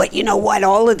go, oh, but you know what?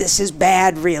 All of this is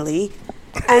bad, really.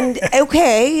 And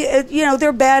okay, there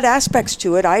are bad aspects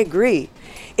to it, I agree.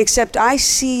 Except I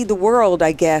see the world,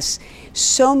 I guess,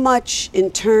 so much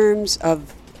in terms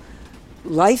of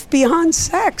life beyond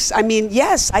sex. I mean,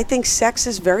 yes, I think sex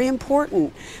is very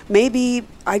important. Maybe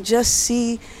I just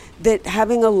see that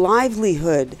having a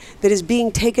livelihood that is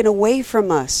being taken away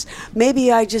from us.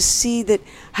 Maybe I just see that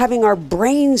having our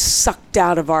brains sucked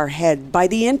out of our head by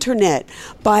the internet,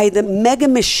 by the mega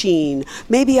machine.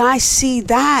 Maybe I see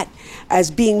that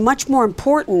as being much more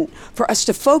important for us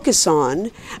to focus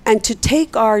on and to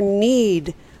take our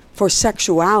need for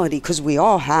sexuality, because we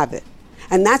all have it.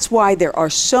 And that's why there are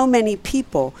so many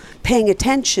people paying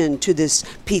attention to this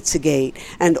Pizzagate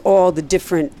and all the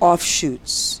different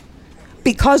offshoots.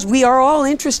 Because we are all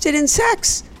interested in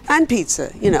sex and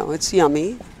pizza. You know, it's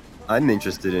yummy. I'm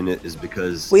interested in it is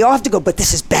because we all have to go, but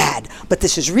this is bad. But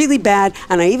this is really bad.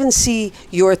 And I even see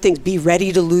your things, be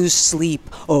ready to lose sleep.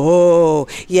 Oh,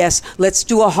 yes, let's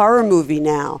do a horror movie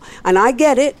now. And I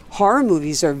get it. Horror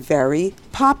movies are very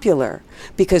popular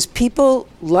because people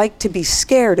like to be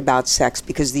scared about sex,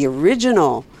 because the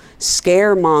original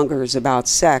scaremongers about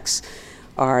sex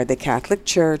are the Catholic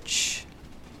Church,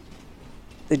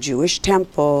 the Jewish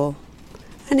temple,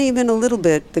 and even a little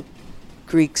bit the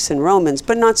Greeks and Romans,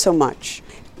 but not so much.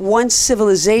 Once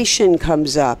civilization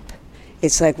comes up,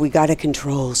 it's like we got to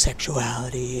control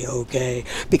sexuality, okay?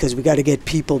 Because we got to get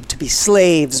people to be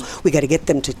slaves. We got to get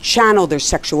them to channel their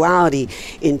sexuality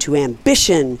into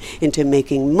ambition, into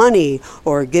making money,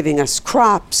 or giving us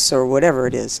crops, or whatever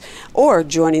it is, or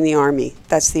joining the army.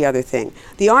 That's the other thing.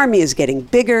 The army is getting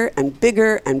bigger and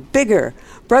bigger and bigger.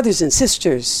 Brothers and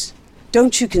sisters,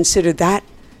 don't you consider that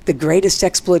the greatest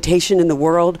exploitation in the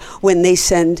world, when they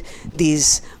send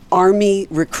these army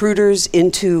recruiters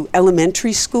into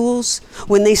elementary schools,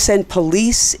 when they send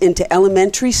police into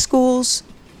elementary schools?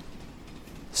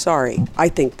 Sorry, I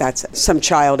think that's some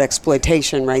child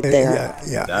exploitation right there.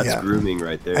 That's grooming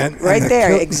right there. Right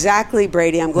there, exactly,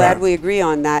 Brady. I'm glad we agree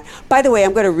on that. By the way,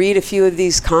 I'm going to read a few of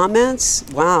these comments.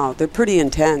 Wow, they're pretty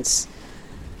intense.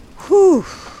 Whew.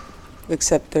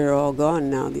 Except they're all gone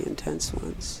now, the intense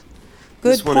ones.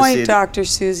 Good point, Dr.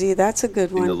 Susie. That's a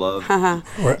good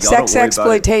one. Sex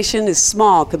exploitation is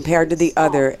small compared to the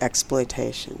other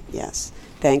exploitation. Yes.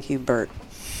 Thank you, Bert.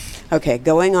 Okay,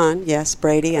 going on. Yes,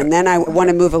 Brady. And then I want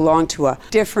to move along to a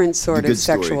different sort of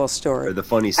sexual story. Or the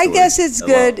funny story. I guess it's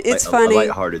good. It's funny. A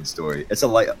lighthearted story.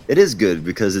 It is good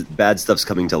because bad stuff's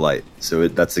coming to light. So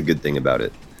that's a good thing about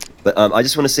it. But I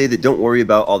just want to say that don't worry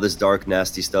about all this dark,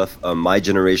 nasty stuff. My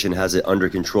generation has it under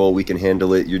control. We can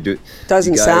handle it.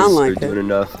 Doesn't sound like it. You're doing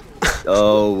enough.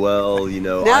 Oh, well, you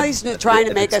know. Now he's trying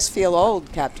to make us feel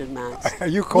old, Captain Max.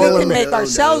 You calling we can make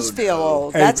ourselves feel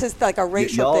old. That's just like a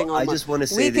racial thing. I just want to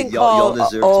say that y'all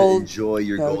deserve to enjoy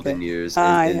your golden years.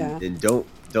 And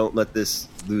don't let this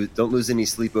don't lose any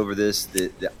sleep over this.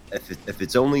 If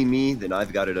it's only me, then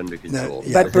I've got it under control.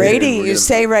 But Brady, you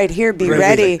say right here, be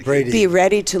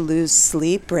ready to lose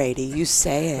sleep, Brady. You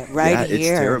say it right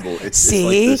here. It's terrible. It's like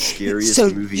the scariest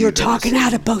movie you're talking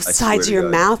out of both sides of your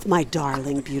mouth, my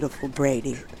darling, beautiful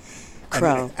Brady.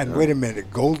 Crow. And wait a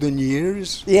minute, golden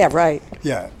years? Yeah, right.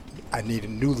 Yeah, I need a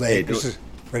new leg.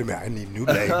 Wait a minute, I need new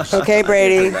legs. Okay,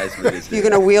 Brady. You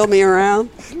going to wheel me around?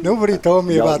 Nobody told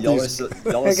me about these.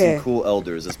 Y'all are some cool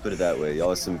elders. Let's put it that way.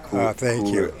 Y'all are some cool. Oh, thank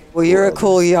you. Well, you're a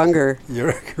cool younger. You're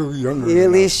a cool younger.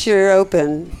 At least you're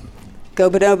open. Go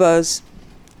bonobos.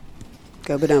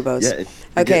 Go bonobos.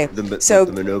 Yeah. Okay. What the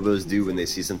bonobos do when they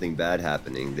see something bad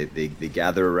happening, they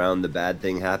gather around the bad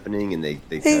thing happening and they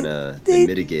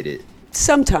mitigate it.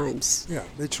 Sometimes. Yeah,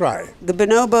 they try. The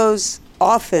bonobos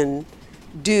often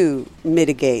do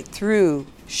mitigate through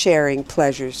sharing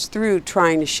pleasures, through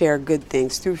trying to share good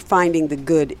things, through finding the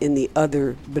good in the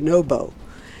other bonobo.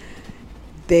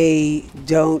 They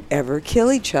don't ever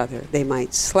kill each other. They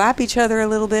might slap each other a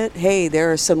little bit. Hey,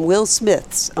 there are some Will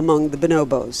Smiths among the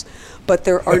bonobos, but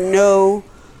there are no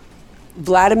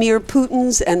Vladimir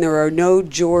Putins and there are no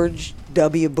George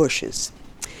W. Bushes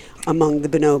among the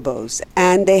bonobos.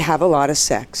 And they have a lot of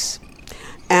sex.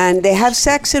 And they have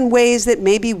sex in ways that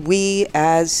maybe we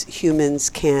as humans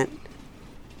can't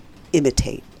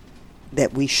imitate,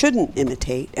 that we shouldn't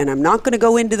imitate. And I'm not going to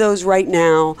go into those right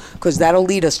now because that'll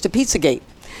lead us to Pizzagate.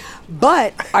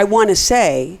 But I want to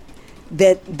say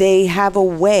that they have a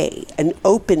way, an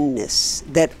openness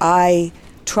that I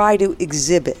try to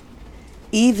exhibit,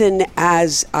 even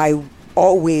as I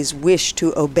always wish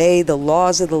to obey the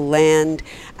laws of the land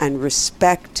and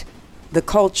respect the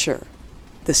culture,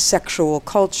 the sexual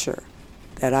culture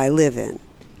that I live in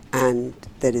and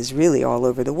that is really all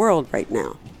over the world right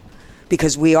now,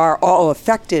 because we are all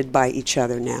affected by each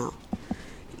other now.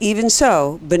 Even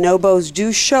so, bonobos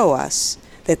do show us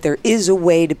that there is a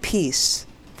way to peace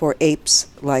for apes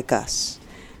like us,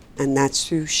 and that's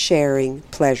through sharing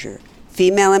pleasure.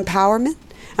 Female empowerment.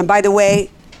 And by the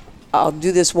way, I'll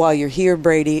do this while you're here,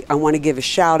 Brady. I want to give a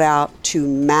shout out to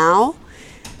Mao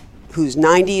who's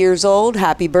 90 years old.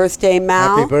 Happy birthday,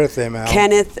 Mal. Happy birthday, Mal.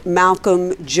 Kenneth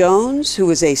Malcolm Jones, who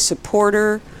is a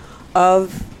supporter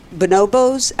of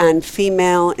bonobos and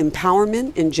female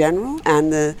empowerment in general,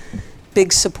 and the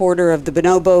big supporter of the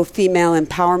Bonobo Female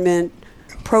Empowerment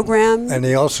Program. And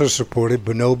he also supported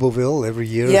Bonoboville every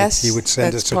year. Yes, he would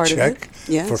send that's us a part of check it.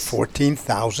 Yes. for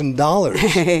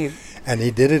 $14,000. And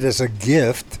he did it as a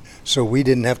gift, so we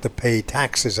didn't have to pay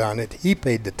taxes on it. He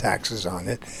paid the taxes on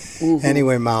it.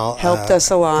 Anyway, Mal helped us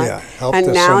a lot. Yeah, helped and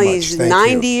us now so much. he's Thank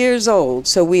 90 you. years old,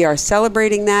 so we are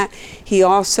celebrating that. He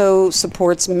also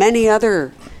supports many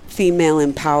other female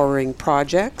empowering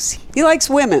projects. He likes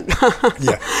women.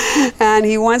 Yeah. And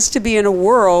he wants to be in a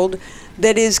world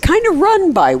that is kind of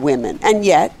run by women. And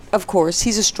yet, of course,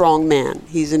 he's a strong man.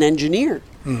 He's an engineer.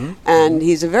 And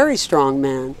he's a very strong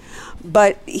man.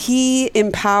 But he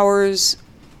empowers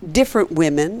different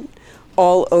women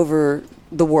all over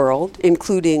the world,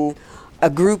 including a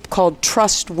group called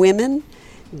Trust Women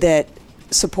that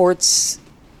supports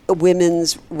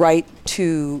women's right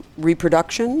to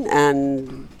reproduction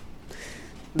and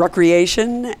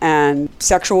recreation and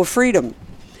sexual freedom.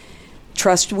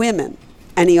 Trust Women.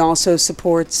 And he also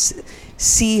supports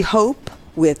See Hope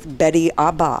with Betty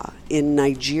Abba in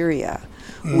Nigeria,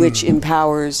 which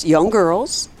empowers young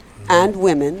girls and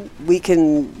women. We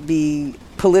can be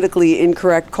politically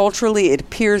incorrect culturally. It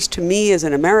appears to me as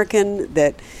an American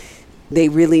that they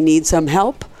really need some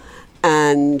help,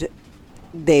 and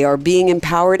they are being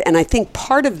empowered. And I think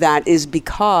part of that is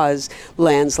because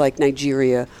lands like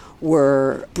Nigeria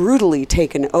were brutally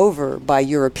taken over by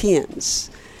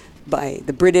Europeans, by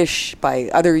the British, by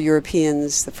other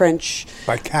Europeans, the French.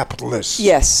 By capitalists.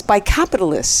 Yes, by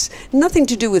capitalists. Nothing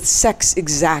to do with sex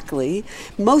exactly,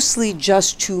 mostly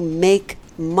just to make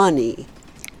money.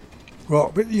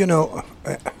 Well, but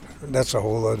that's a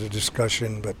whole other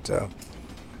discussion, but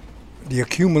the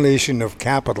accumulation of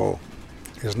capital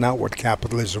is not what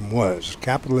capitalism was.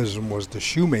 Capitalism was the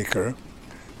shoemaker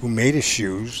who made his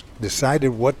shoes, decided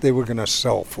what they were going to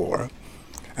sell for,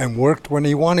 and worked when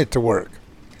he wanted to work.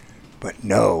 But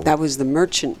no. That was the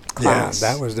merchant class.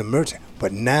 Yeah, that was the merchant.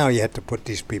 But now you have to put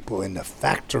these people in the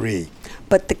factory.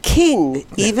 But the king,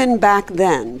 even back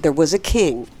then, there was a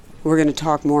king. We're going to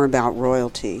talk more about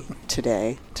royalty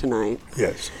tonight.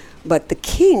 Yes. But the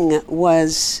king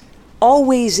was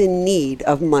always in need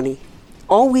of money.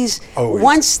 Always.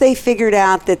 Once they figured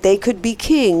out that they could be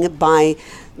king by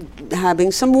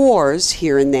having some wars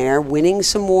here and there, winning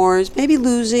some wars, maybe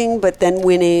losing, but then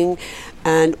winning,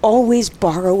 and always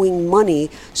borrowing money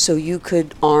so you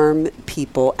could arm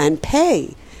people and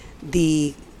pay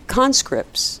the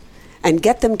conscripts and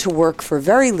get them to work for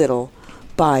very little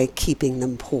by keeping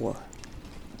them poor.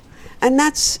 And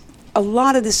that's a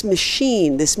lot of this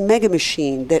machine, this mega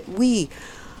machine that we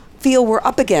feel we're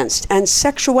up against. And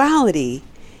sexuality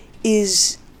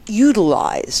is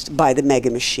utilized by the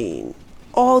mega machine.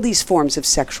 All these forms of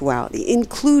sexuality,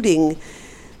 including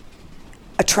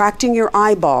attracting your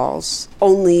eyeballs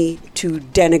only to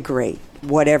denigrate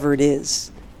whatever it is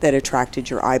that attracted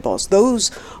your eyeballs. Those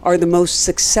are the most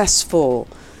successful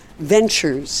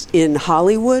ventures in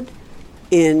Hollywood,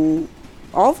 in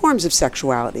all forms of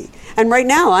sexuality. And right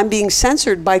now I'm being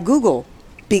censored by Google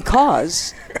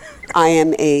because I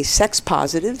am a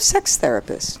sex-positive sex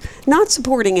therapist, not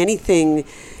supporting anything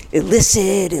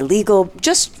illicit, illegal,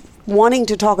 just wanting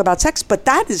to talk about sex, but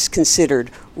that is considered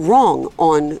wrong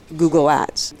on Google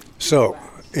Ads. So,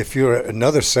 if you're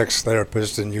another sex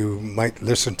therapist and you might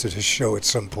listen to this show at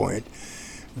some point,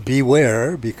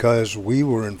 beware, because we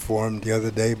were informed the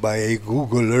other day by a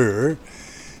Googler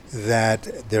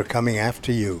that they're coming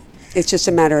after you. It's just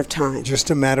a matter of time.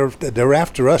 They're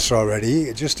after us already.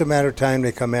 It's just a matter of time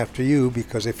they come after you,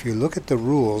 because if you look at the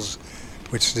rules,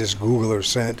 which this Googler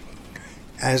sent,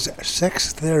 as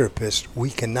sex therapists, we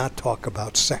cannot talk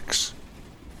about sex,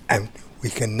 and we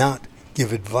cannot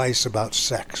give advice about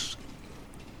sex.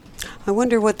 I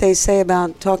wonder what they say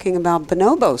about talking about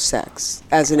bonobo sex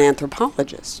as an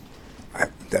anthropologist.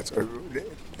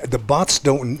 The bots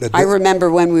don't... I remember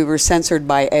when we were censored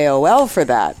by AOL for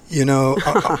that.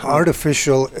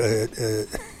 Artificial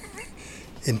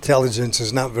intelligence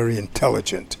is not very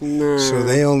intelligent. No. So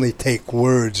they only take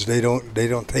words. They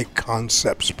don't take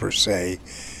concepts per se.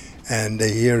 And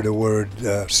they hear the word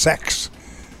sex.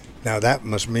 Now that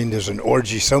must mean there's an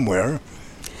orgy somewhere.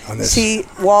 On this. See,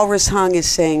 Walrus Hung is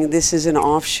saying this is an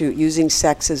offshoot, using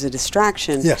sex as a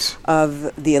distraction of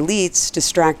the elites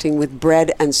distracting with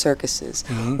bread and circuses.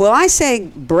 Mm-hmm. Well, I say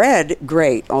bread,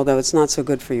 great, although it's not so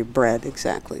good for your bread,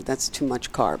 exactly. That's too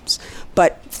much carbs.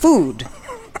 But food,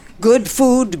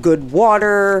 good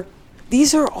water,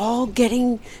 these are all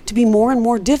getting to be more and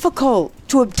more difficult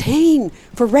to obtain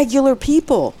for regular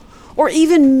people or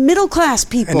even middle-class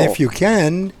people. And if you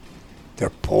can, they're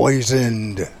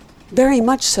poisoned. Very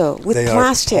much so, with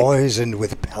plastic. They are poisoned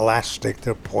with plastic.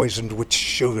 They're poisoned with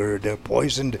sugar. They're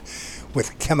poisoned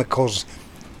with chemicals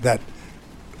that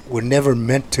were never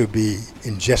meant to be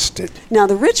ingested. Now,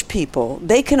 the rich people,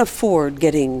 they can afford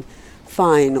getting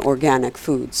fine organic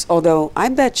foods. Although, I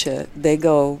bet you they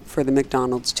go for the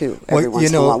McDonald's, too, every once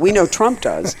in a while. We know Trump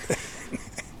does.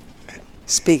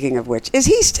 Speaking of which, is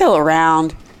he still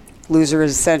around? Loser of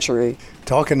the century.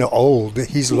 Talking to old,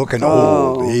 he's looking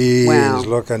old. He's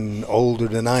looking older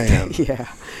than I am.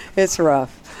 Yeah, it's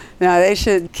rough. Now, they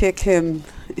should kick him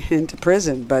into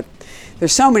prison, but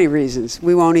there's so many reasons.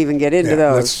 We won't even get into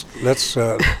those. Let's.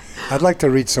 I'd like to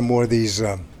read some more of these.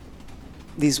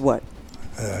 These what?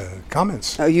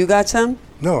 Comments. Oh, you got some?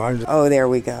 No, Oh, there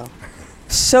we go.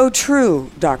 So true,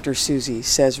 Dr. Susie,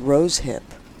 says Rosehip.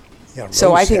 Yeah,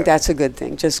 so I think that's a good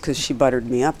thing, just because she buttered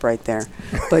me up right there.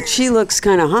 But she looks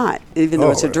kind of hot, even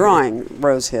though it's a drawing.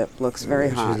 Rosehip looks very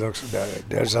hot. She looks.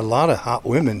 There's a lot of hot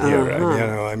women here.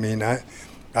 I mean, I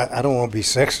don't want to be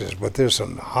sexist, but there's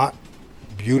some hot,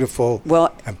 beautiful,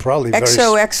 and probably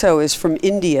XOXO is from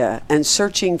India and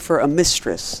searching for a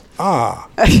mistress.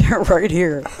 Right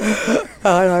here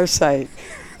on our site.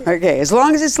 Okay, as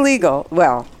long as it's legal.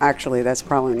 Well, actually, that's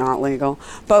probably not legal.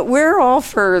 But we're all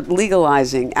for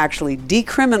legalizing, actually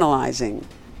decriminalizing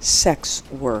sex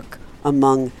work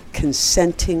among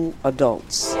consenting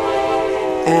adults.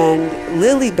 And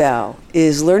Lily Bell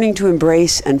is learning to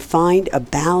embrace and find a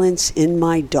balance in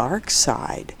my dark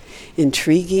side.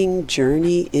 Intriguing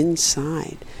journey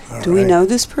inside. Do we know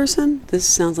this person? This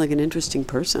sounds like an interesting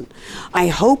person. I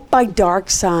hope by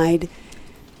dark side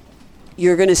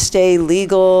you're going to stay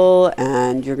legal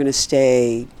and you're going to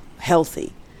stay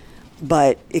healthy.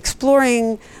 But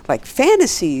exploring like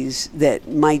fantasies that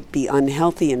might be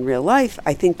unhealthy in real life,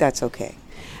 I think that's okay.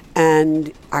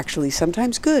 And actually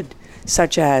sometimes good,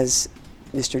 such as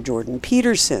Mr. Jordan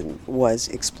Peterson was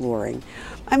exploring.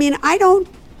 I mean, I don't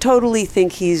totally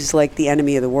think he's like the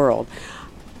enemy of the world.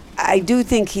 I do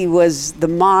think he was the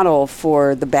model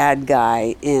for the bad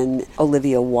guy in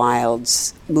Olivia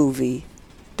Wilde's movie,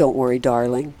 Don't Worry,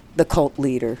 Darling, the cult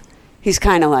leader. He's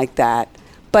kind of like that,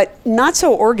 but not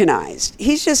so organized.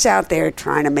 He's just out there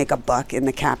trying to make a buck in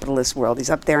the capitalist world.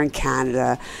 He's up there in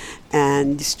Canada,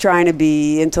 and he's trying to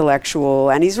be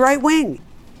intellectual, and he's right-wing.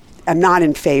 I'm not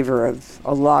in favor of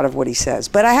a lot of what he says,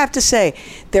 but I have to say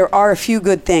there are a few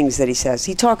good things that he says.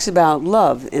 He talks about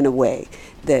love in a way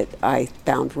that I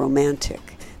found romantic.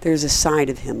 There's a side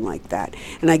of him like that.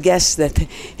 And I guess that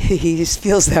he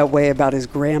feels that way about his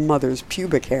grandmother's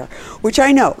pubic hair, which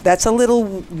I know, that's a little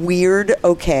weird,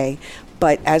 okay.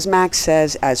 But as Max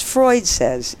says, as Freud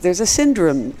says, there's a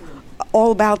syndrome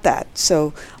all about that.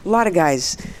 So a lot of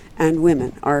guys and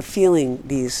women are feeling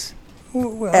these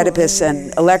Oedipus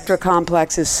and Electra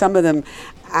complexes. Some of them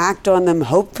act on them,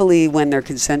 hopefully when they're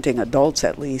consenting adults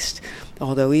at least,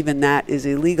 although even that is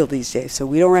illegal these days, so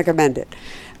we don't recommend it.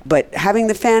 But having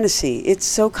the fantasy, it's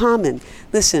so common.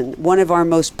 Listen, one of our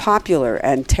most popular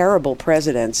and terrible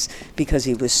presidents, because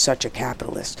he was such a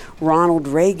capitalist, Ronald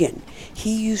Reagan,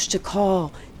 he used to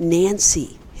call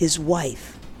Nancy, his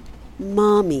wife,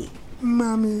 Mommy.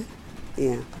 Mommy.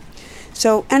 Yeah.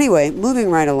 So anyway, moving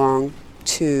right along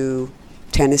to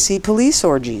Tennessee police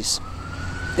orgies.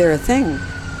 They're a thing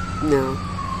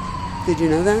now. Did you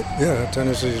know that? Yeah,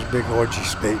 Tennessee's a big orgy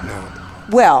state now.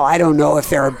 Well, I don't know if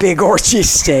they're a big orgy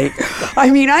state. I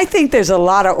mean, I think there's a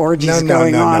lot of orgies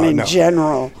going on in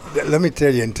general. Let me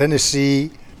tell you, in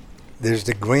Tennessee, there's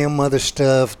the grandmother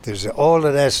stuff. There's all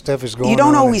of that stuff is going on. You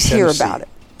don't always hear about it.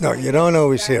 No, you don't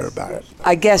always hear about it.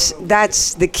 I guess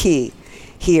that's the key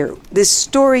here. This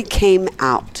story came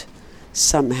out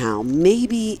somehow.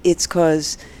 Maybe it's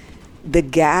because the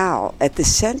gal at the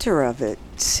center of it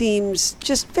seems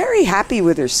just very happy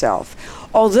with herself.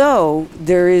 Although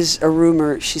there is a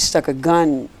rumor she stuck a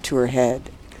gun to her head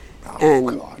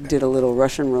and did a little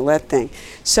Russian roulette thing.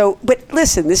 So, but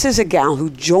listen, this is a gal who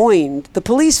joined the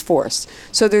police force.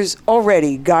 So there's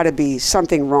already got to be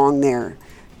something wrong there.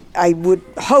 I would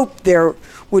hope there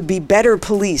would be better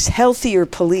police, healthier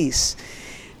police.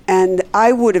 And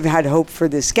I would have had hope for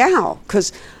this gal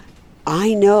because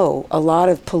I know a lot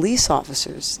of police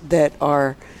officers that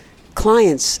are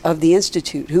clients of the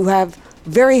Institute who have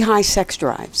very high sex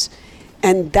drives.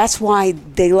 And that's why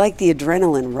they like the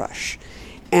adrenaline rush.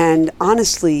 And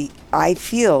honestly, I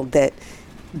feel that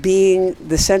being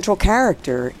the central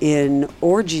character in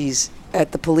Orgies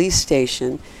at the police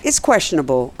station. It's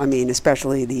questionable, I mean,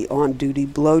 especially the on-duty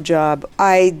blowjob.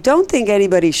 I don't think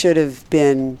anybody should have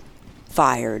been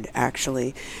fired,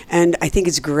 actually. And I think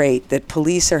it's great that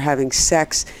police are having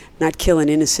sex, not killing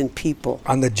innocent people.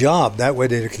 On the job, that way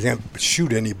they can't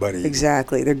shoot anybody.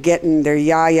 Exactly. They're getting their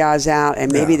yayas out,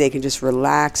 and maybe they can just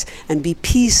relax and be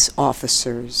peace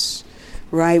officers.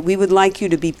 Right? We would like you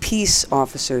to be peace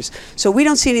officers. So we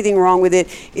don't see anything wrong with it.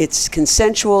 It's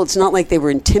consensual. It's not like they were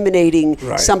intimidating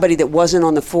somebody that wasn't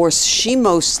on the force. She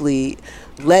mostly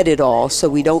led it all, so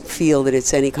we don't feel that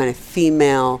it's any kind of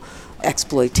female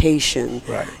exploitation.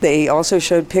 Right. They also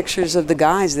showed pictures of the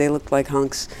guys. They looked like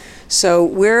hunks. So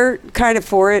we're kind of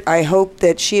for it. I hope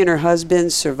that she and her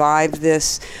husband survive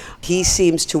this. He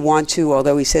seems to want to,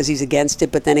 although he says he's against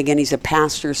it, but then again, he's a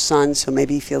pastor's son, so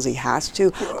maybe he feels he has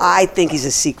to. I think he's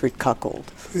a secret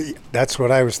cuckold. That's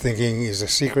what I was thinking. He's a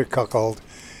secret cuckold,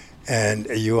 and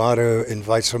you ought to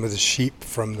invite some of the sheep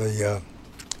from the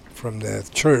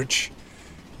church.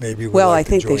 Maybe. I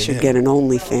think they should get an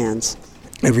OnlyFans.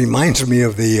 It reminds me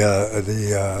of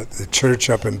the church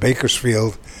up in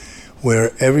Bakersfield,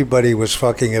 where everybody was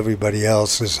fucking everybody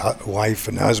else's wife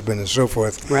and husband and so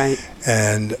forth. Right.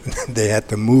 And they had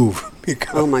to move.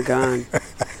 Oh, my God.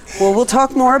 Well, we'll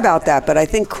talk more about that, but I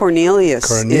think Cornelius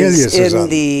is in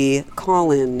the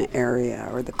call-in area,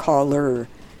 or the caller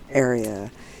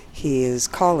area. He is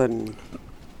calling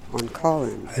on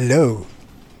call-in. Hello.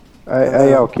 Hey,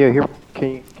 y'all, can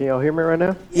y'all hear me right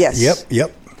now? Yes.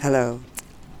 Yep. Hello.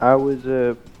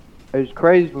 It was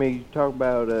crazy to me. You talk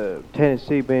about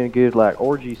Tennessee being a good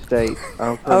Orgy state.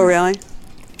 Oh, really?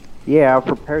 Yeah, I'm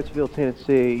from Harrisville,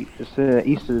 Tennessee. It's in the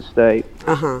east of the state.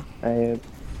 And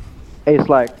it's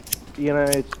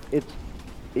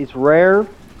it's rarer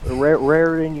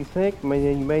than you think. I mean,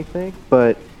 than you may think.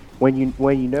 But when you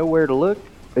know where to look,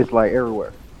 it's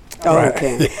everywhere. Oh,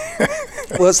 okay.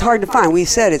 Well, it's hard to find. We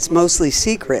said it's mostly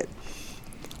secret.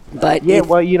 But yeah,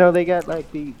 they got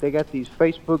they got these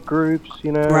Facebook groups,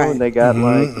 and they got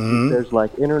there's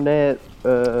internet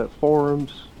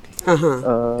forums,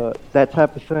 that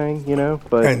type of thing,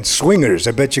 But and swingers.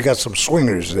 I bet you got some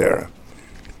swingers there.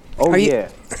 Oh yeah.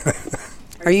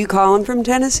 Are you calling from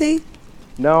Tennessee?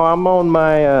 No, I'm on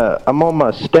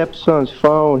my stepson's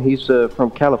phone. He's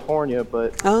from California,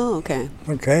 but oh, okay.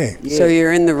 Okay. Yeah. So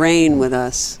you're in the rain with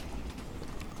us.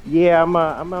 Yeah, I'm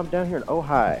down here in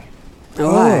Ojai.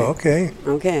 Oh, okay.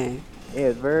 Okay. Yeah,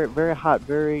 it's very, very hot,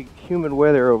 very humid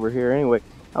weather over here. Anyway,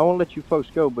 I won't let you folks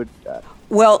go, but...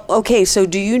 Well, okay, so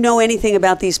do you know anything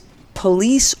about these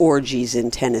police orgies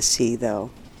in Tennessee, though?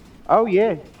 Oh,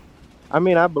 yeah. I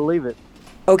mean, I believe it.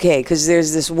 Okay, because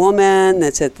there's this woman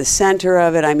that's at the center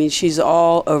of it. I mean, she's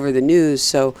all over the news,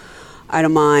 so I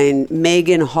don't mind.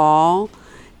 Megan Hall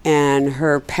and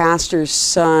her pastor's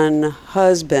son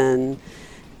husband,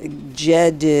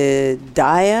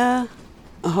 Jedediah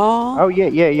Hall? Oh,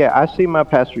 yeah. I see my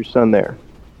pastor's son there.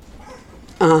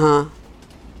 Uh-huh.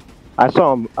 I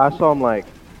saw him 4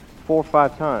 or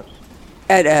 5 times.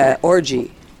 At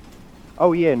orgy?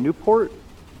 Oh, yeah, Newport?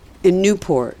 In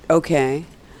Newport, okay.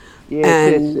 Yeah,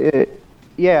 and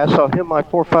I saw him 4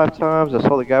 or 5 times. I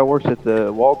saw the guy who works at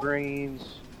the Walgreens.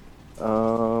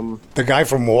 The guy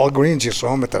from Walgreens, you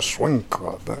saw him at the swing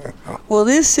club. Well,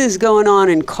 this is going on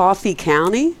in Coffee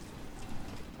County.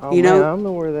 Oh, man, I don't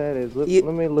know where that is. Let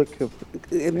me look up.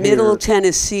 Middle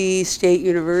Tennessee State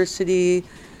University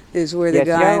is where the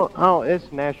guy. See,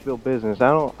 it's Nashville business.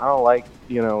 I don't like.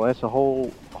 That's a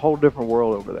whole different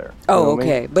world over there. Oh,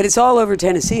 okay, I mean? But it's all over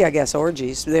Tennessee, I guess.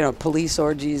 Orgies, police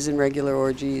orgies and regular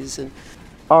orgies and.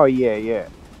 Oh yeah.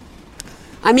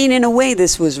 I mean, in a way,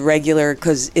 this was regular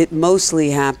because it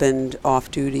mostly happened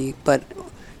off-duty, but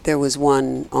there was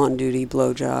one on-duty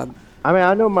blowjob. I mean,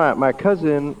 I know my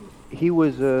cousin. He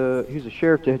was a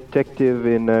sheriff detective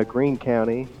in Greene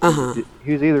County.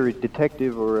 He was either a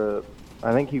detective or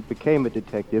I think he became a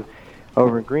detective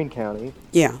over in Greene County.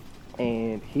 Yeah.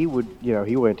 And he would,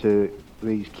 he went to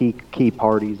these key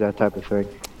parties, that type of thing.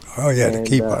 Oh yeah, the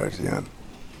key parties, yeah.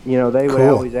 They would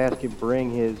always ask him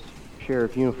bring his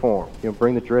sheriff uniform,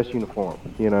 bring the dress uniform,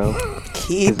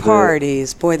 Key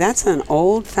parties. Boy, that's an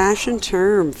old-fashioned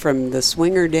term from the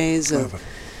swinger days of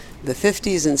the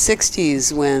 50s and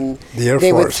 60s when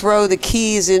they would throw the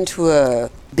keys into a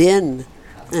bin.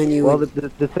 And you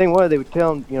the thing was, they would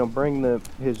tell him, bring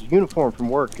his uniform from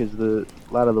work because a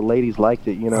lot of the ladies liked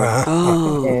it,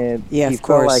 Oh, and yeah, he of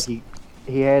felt course. like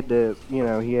he had to,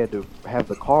 he had to have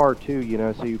the car too,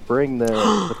 so you bring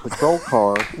the patrol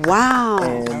car. Wow.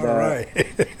 And all right.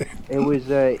 it was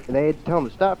they had to tell him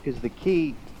to stop because the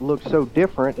key looked so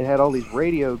different. It had all these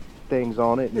radio things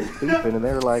on it and it was beeping, and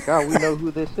they were like, "Oh, we know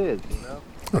who this is,"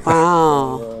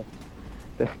 Wow.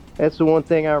 That's the one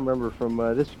thing I remember from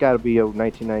this. Got to be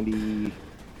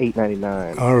 1998,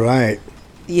 99. All right.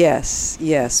 Yes,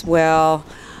 yes. Well,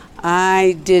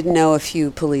 I did know a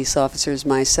few police officers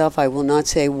myself. I will not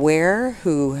say where,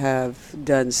 who have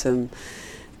done some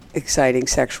exciting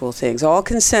sexual things, all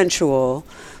consensual,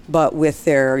 but with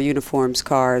their uniforms,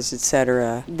 cars,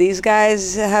 etc. These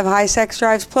guys have high sex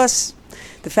drives. Plus,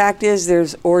 the fact is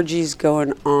there's orgies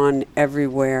going on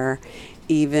everywhere,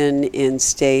 even in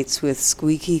states with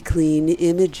squeaky clean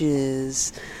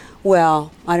images.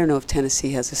 Well, I don't know if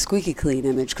Tennessee has a squeaky clean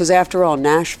image, because after all,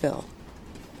 Nashville,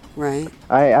 right?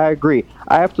 I agree.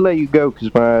 I have to let you go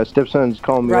because my stepson's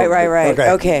calling me. Right.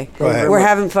 Okay. Go ahead. We're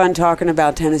having fun talking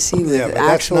about Tennessee with an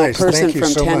actual nice. person Thank you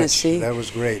from so Tennessee. Much. That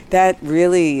was great. That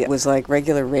really was like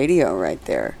regular radio right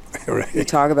there. Right. You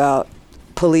talk about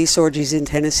police orgies in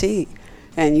Tennessee,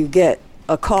 and you get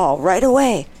a call right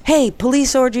away. Hey,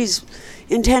 police orgies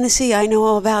in Tennessee, I know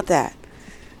all about that.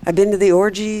 I've been to the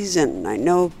orgies, and I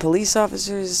know police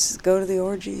officers go to the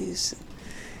orgies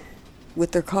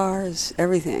with their cars,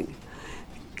 everything.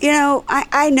 You know,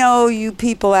 I know you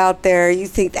people out there, you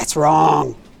think that's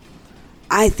wrong.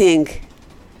 I think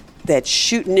that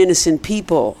shooting innocent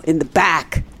people in the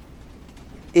back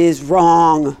is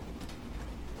wrong.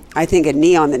 I think a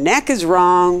knee on the neck is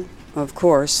wrong, of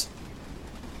course.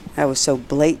 That was so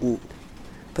blatant.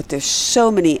 But there's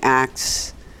so many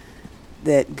acts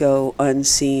that go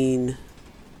unseen.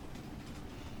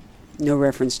 No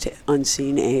reference to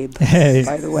Unseen Abe, Hey.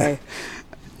 by the way.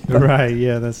 Right,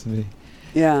 yeah, that's me.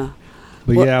 Yeah.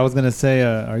 But Well- yeah, I was going to say,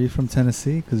 are you from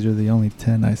Tennessee? Because you're the only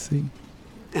 10 I see.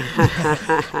 Just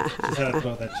had to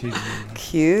throw that cheesy in there.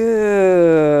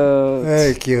 Cute.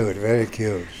 Very cute. Very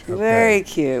cute. Okay. Very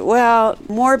cute. Well,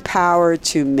 more power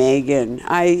to Megan.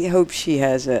 I hope she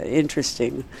has an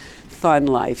interesting, fun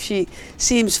life. She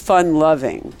seems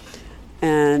fun-loving.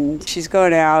 And she's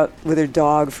going out with her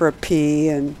dog for a pee,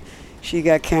 and she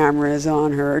got cameras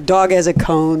on her. Her dog has a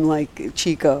cone like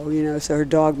Chico, you know, so her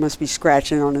dog must be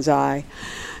scratching on his eye.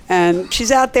 And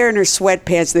she's out there in her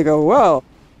sweatpants. They go, whoa.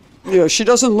 You know, she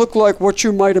doesn't look like what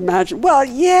you might imagine. Well,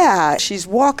 yeah, she's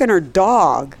walking her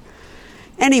dog.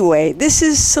 Anyway, this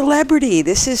is celebrity.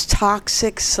 This is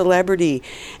toxic celebrity.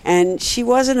 And she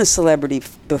wasn't a celebrity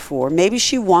before. Maybe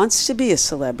she wants to be a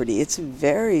celebrity. It's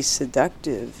very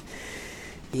seductive.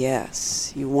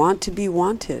 Yes, you want to be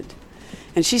wanted.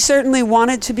 And she certainly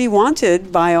wanted to be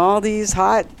wanted by all these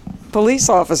hot police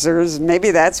officers. Maybe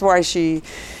that's why she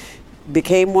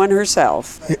became one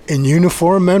herself. In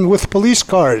uniform and with police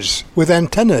cars, with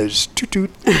antennas. Toot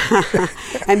toot.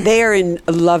 And they are in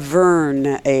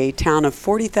Laverne, a town of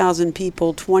 40,000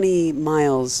 people, 20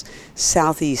 miles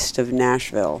southeast of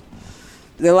Nashville.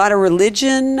 There's a lot of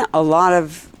religion, a lot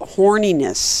of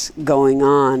horniness going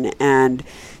on, and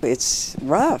it's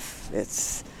rough.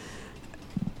 It's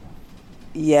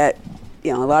yet,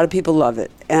 you know, a lot of people love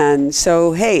it. And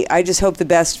so, hey, I just hope the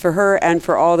best for her and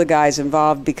for all the guys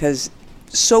involved, because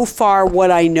so far what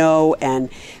I know, and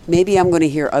maybe I'm going to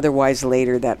hear otherwise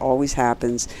later, that always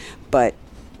happens, but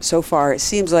so far it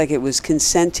seems like it was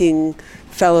consenting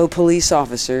fellow police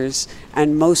officers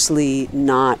and mostly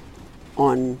not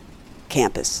on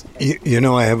campus. You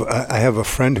know, I have a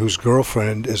friend whose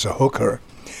girlfriend is a hooker,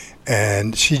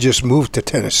 and she just moved to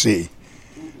Tennessee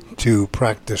to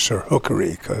practice her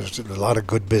hookery because there's a lot of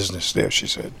good business there, she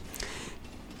said.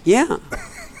 Yeah.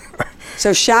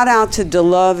 So shout out to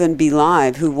DeLove and Be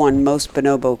Live, who won Most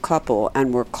Bonobo Couple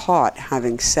and were caught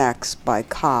having sex by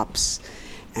cops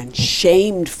and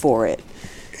shamed for it.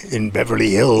 In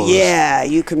Beverly Hills. Yeah,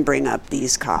 you can bring up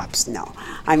these cops. No.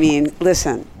 I mean,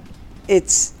 listen,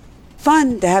 it's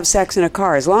fun to have sex in a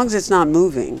car as long as it's not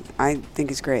moving. I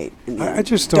think it's great. I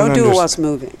just don't do it while it's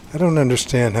moving. I don't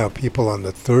understand how people on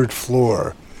the third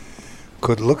floor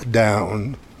could look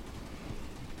down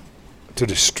to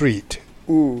the street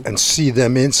and see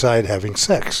them inside having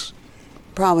sex.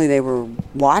 Probably they were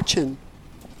watching.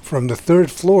 From the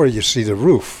third floor, you see the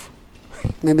roof.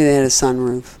 Maybe they had a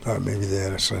sunroof. Maybe they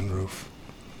had a sunroof.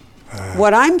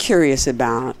 What I'm curious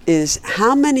about is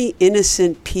how many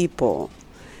innocent people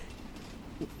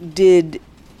did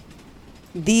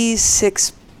these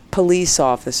 6 police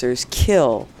officers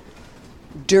kill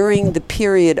during the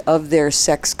period of their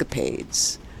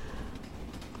sexcapades?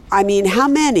 I mean, how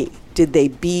many did they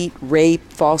beat, rape,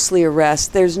 falsely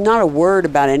arrest? There's not a word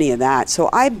about any of that. So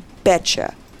I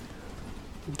betcha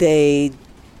they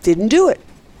didn't do it.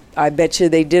 I bet you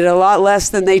they did a lot less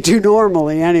than they do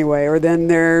normally anyway, or than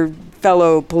their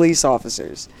fellow police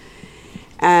officers.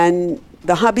 And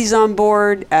the hubby's on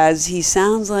board, as he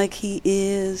sounds like he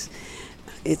is.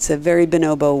 it's a very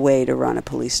bonobo way to run a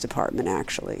police department,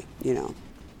 actually,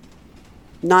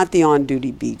 Not the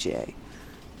on-duty BJ,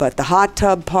 but the hot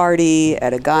tub party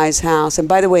at a guy's house. And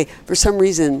by the way, for some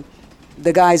reason,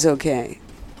 the guy's okay.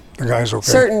 The guy's okay.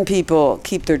 Certain people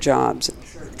keep their jobs.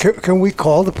 Can we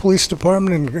call the police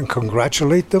department and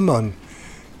congratulate them on,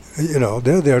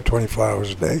 they're there 24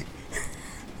 hours a day.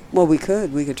 Well, we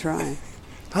could try.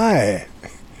 Hi.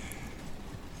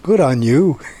 Good on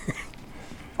you.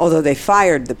 Although they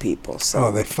fired the people. So.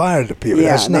 Oh, they fired the people.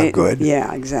 That's not good.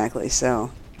 Yeah, exactly.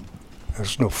 So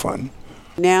that's no fun.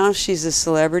 Now she's a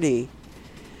celebrity.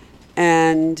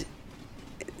 And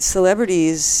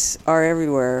celebrities are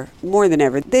everywhere, more than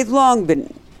ever. They've long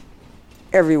been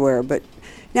everywhere, but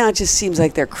now it just seems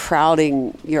like they're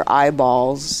crowding your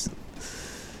eyeballs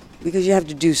because you have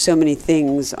to do so many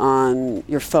things on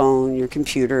your phone, your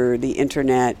computer, the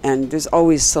internet, and there's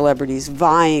always celebrities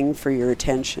vying for your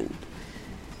attention.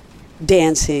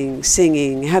 Dancing,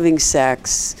 singing, having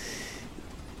sex,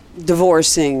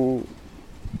 divorcing,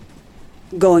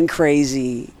 going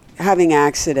crazy, having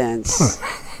accidents.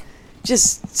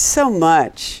 Just so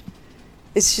much.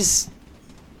 It's just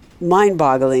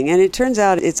mind-boggling. And it turns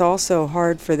out it's also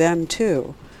hard for them,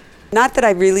 too. Not that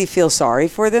I really feel sorry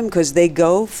for them, because they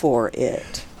go for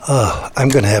it. I'm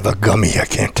going to have a gummy. I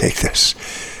can't take this.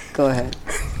 Go ahead.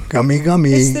 Gummy.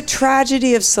 It's the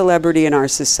tragedy of celebrity in our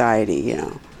society,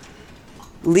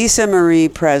 Lisa Marie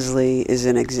Presley is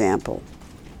an example,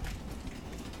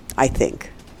 I think.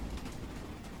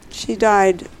 She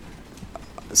died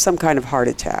some kind of heart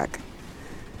attack.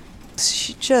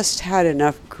 She just had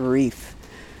enough grief.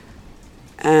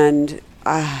 And,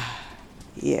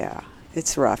 yeah,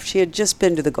 it's rough. She had just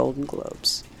been to the Golden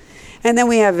Globes. And then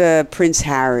we have Prince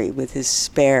Harry with his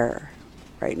Spare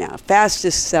right now.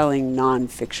 Fastest selling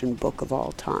nonfiction book of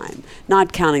all time.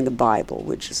 Not counting the Bible,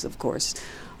 which is, of course,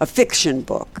 a fiction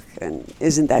book. And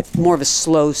isn't that more of a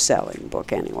slow selling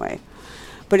book anyway?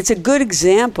 But it's a good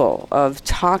example of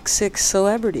toxic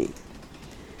celebrity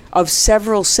of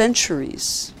several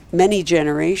centuries, many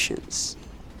generations,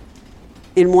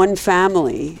 in one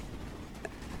family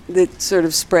that sort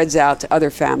of spreads out to other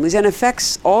families and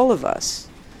affects all of us.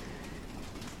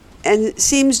 And it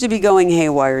seems to be going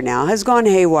haywire now, has gone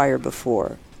haywire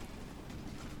before.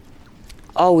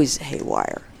 Always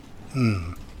haywire.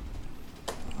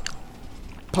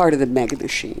 Part of the mega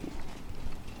machine.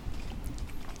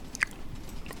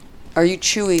 Are you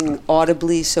chewing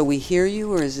audibly so we hear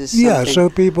you, or is this something? Yeah, so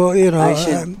people, I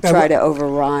should try to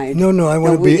override. No, I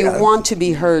want to be. You want to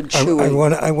be heard chewing.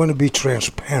 I want to be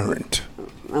transparent.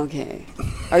 Okay.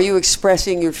 Are you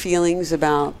expressing your feelings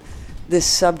about this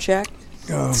subject?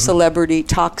 Celebrity,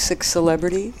 toxic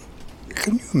celebrity?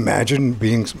 Can you imagine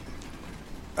being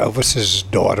Elvis's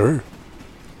daughter?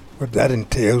 What that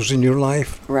entails in your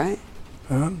life? Right.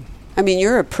 I mean,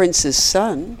 you're a prince's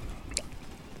son.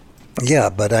 Yeah,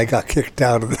 but I got kicked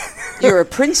out of. You're a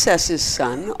princess's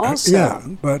son, also. Yeah,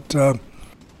 but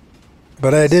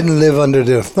I didn't live under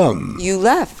their thumb. You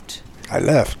left. I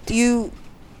left. You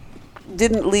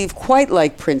didn't leave quite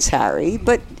like Prince Harry,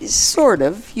 but sort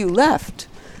of. You left.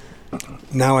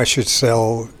 Now I should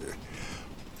sell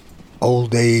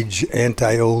old age,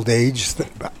 anti-old age.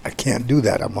 I can't do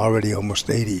that. I'm already almost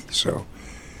 80, so.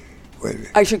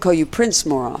 I should call you Prince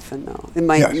more often, though. It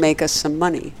might make us some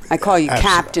money. I call you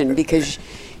Captain because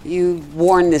you've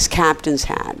worn this captain's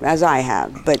hat, as I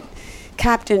have. But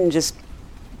Captain just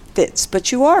fits.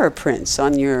 But you are a prince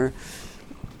on your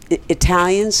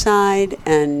Italian side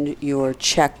and your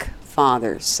Czech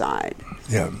father's side.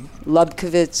 Yeah.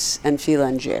 Lubkowitz and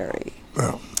Filangieri.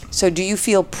 Well. So do you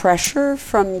feel pressure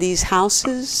from these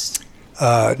houses?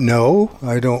 No,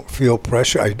 I don't feel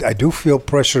pressure. I do feel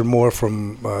pressure more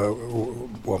from,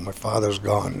 my father's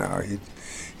gone now.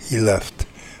 He left.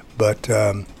 But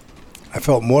I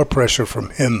felt more pressure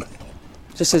from him.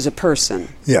 Just as a person?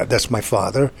 Yeah, that's my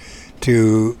father.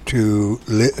 To do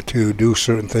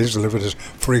certain things, to live with us.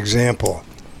 For example,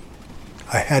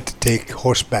 I had to take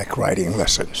horseback riding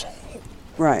lessons.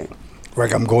 Right.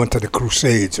 Like I'm going to the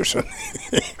Crusades or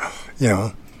something,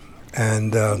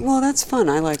 And well, that's fun.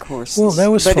 I like horses. Well, that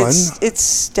was fun. But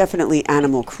it's definitely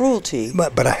animal cruelty.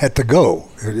 But I had to go.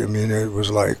 I mean, it was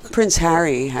like Prince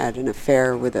Harry had an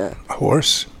affair with a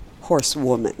horse.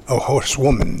 Horsewoman. Oh,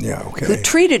 horsewoman. Yeah, okay. Who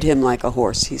treated him like a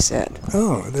horse? He said.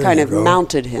 Oh, there kind you of go.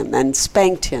 Mounted him and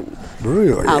spanked him.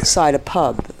 Really? Outside a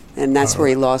pub, and that's where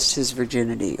he lost his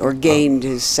virginity or gained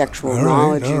his sexual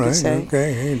knowledge. You could say.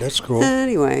 Okay, hey, that's cool.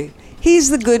 Anyway, he's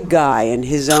the good guy in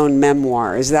his own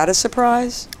memoir. Is that a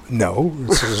surprise? No,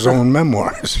 it's his own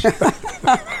memoirs.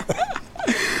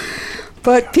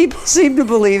 But people seem to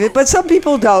believe it, but some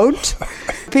people don't.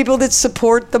 People that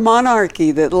support the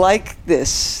monarchy, that like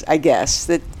this, I guess,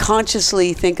 that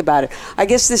consciously think about it. I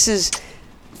guess this is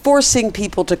forcing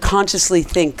people to consciously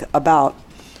think about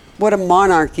what a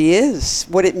monarchy is,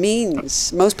 what it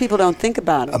means. Most people don't think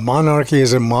about it. A monarchy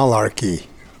is a malarkey.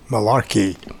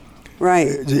 Malarkey.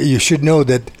 Right. You should know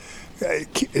that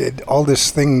all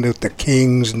this thing that the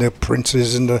kings and the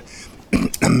princes and the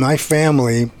my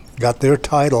family got their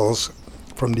titles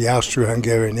from the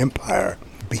Austro-Hungarian Empire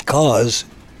because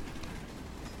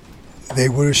they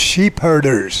were sheep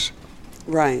herders.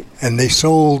 Right. And they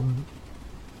sold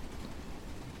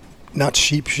not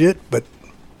sheep shit, but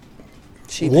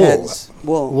sheep wool. heads.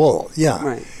 Wool, yeah.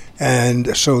 Right.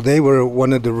 And so they were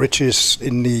one of the richest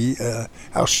in the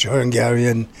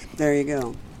Austro-Hungarian. There you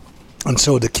go. And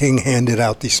so the king handed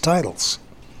out these titles,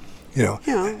 you know.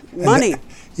 Yeah, money.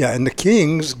 And the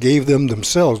kings gave them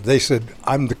themselves. They said,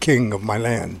 I'm the king of my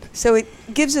land. So it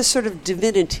gives a sort of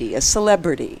divinity, a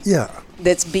celebrity. Yeah.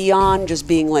 That's beyond just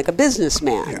being like a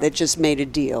businessman that just made a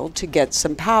deal to get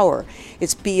some power.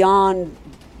 It's beyond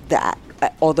that.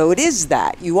 Although it is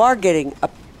that. You are getting a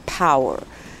power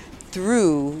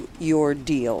through your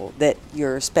deal that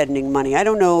you're spending money. I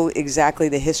don't know exactly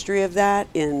the history of that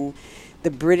in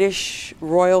the British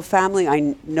royal family.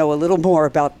 I know a little more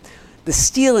about the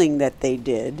stealing that they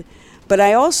did. But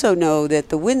I also know that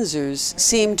the Windsors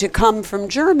seem to come from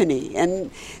Germany.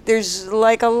 And there's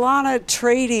like a lot of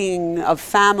trading of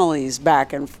families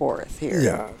back and forth here.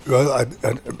 Yeah. Well,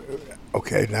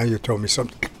 okay, now you told me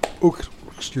something. Oh,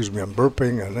 excuse me, I'm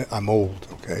burping and I'm old,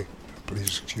 okay?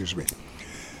 Please excuse me.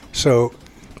 So,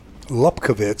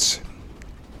 Lobkowitz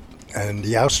and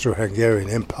the Austro-Hungarian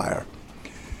Empire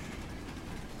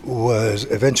was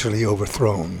eventually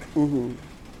overthrown. Mm-hmm.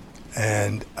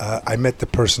 And I met the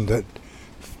person that,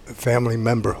 family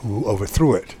member who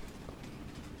overthrew it.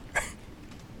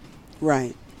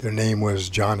 Right. Their name was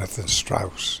Jonathan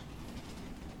Strauss.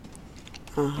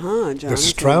 Jonathan. The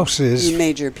Strausses. You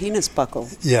made your penis buckle.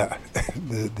 Yeah.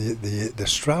 The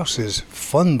Strausses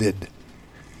funded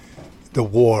the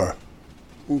war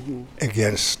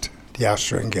against the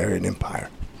Austro-Hungarian Empire.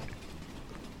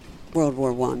 World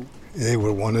War One. They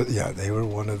were one of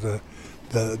the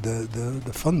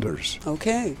funders.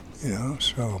 Okay. You know,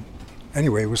 so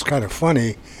anyway, it was kind of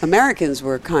funny. Americans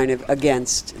were kind of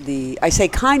against I say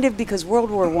kind of because World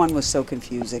War One was so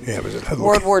confusing. Yeah, it was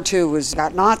World War Two was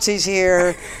got Nazis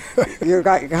here, you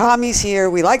got your commies here.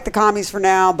 We like the commies for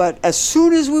now, but as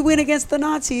soon as we win against the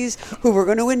Nazis, who we're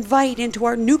going to invite into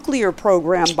our nuclear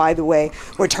program, by the way,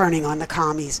 we're turning on the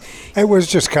commies. It was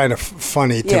just kind of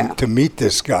funny to meet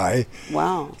this guy.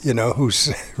 Wow. You know,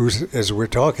 who's as we're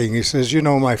talking, he says, you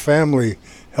know, my family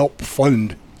helped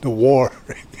fund the war.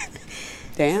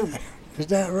 Damn. Is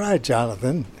that right,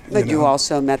 Jonathan? But you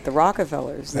also met the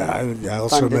Rockefellers. Yeah, I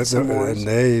also met them, and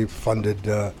they funded.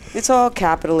 It's all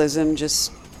capitalism,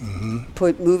 just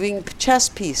moving chess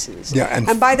pieces. Yeah,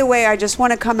 and by the way, I just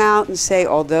want to come out and say,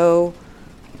 although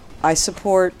I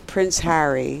support Prince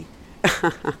Harry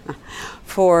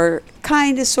for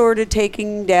kind of sort of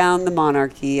taking down the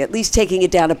monarchy, at least taking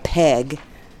it down a peg,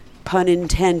 pun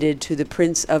intended, to the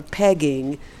Prince of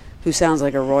Pegging, who sounds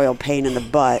like a royal pain in the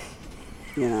butt.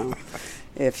 You know,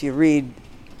 if you read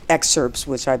excerpts,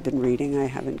 which I've been reading, I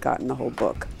haven't gotten the whole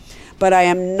book. But I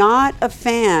am not a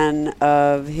fan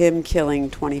of him killing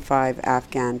 25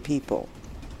 Afghan people.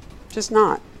 Just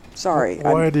not. Sorry.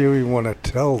 Why do you even want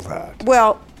to tell that?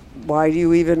 Well, why do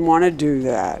you even want to do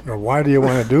that? Or why do you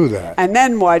want to do that? And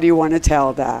then why do you want to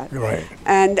tell that? Right.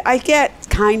 And I get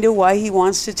kind of why he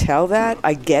wants to tell that.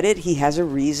 I get it. He has a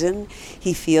reason.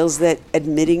 He feels that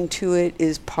admitting to it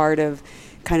is part of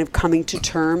kind of coming to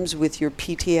terms with your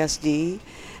PTSD.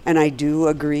 And I do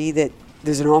agree that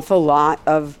there's an awful lot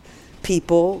of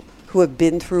people who have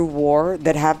been through war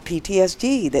that have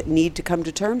PTSD that need to come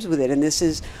to terms with it. And this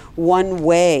is one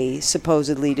way,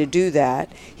 supposedly, to do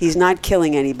that. He's not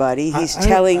killing anybody. He's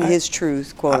telling his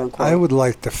truth, quote unquote. I would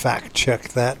like to fact check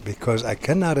that because I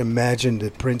cannot imagine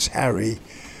that Prince Harry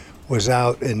was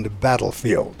out in the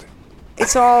battlefield.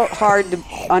 It's all hard to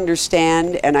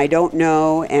understand, and I don't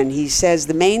know. And he says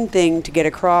the main thing to get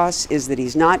across is that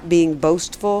he's not being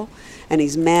boastful, and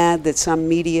he's mad that some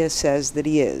media says that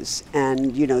he is.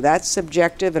 And, you know, that's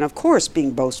subjective, and of course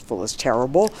being boastful is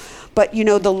terrible. But, you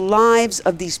know, the lives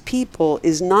of these people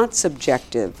is not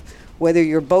subjective. Whether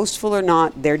you're boastful or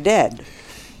not, they're dead.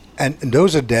 And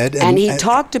those are dead. And he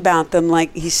talked about them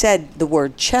like he said the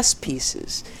word chess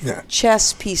pieces. Yeah.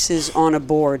 Chess pieces on a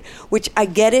board, which I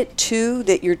get it too,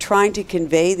 that you're trying to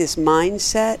convey this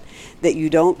mindset that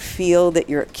you don't feel that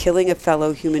you're killing a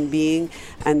fellow human being.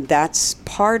 And that's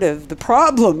part of the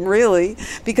problem, really,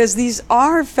 because these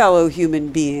are fellow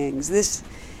human beings. This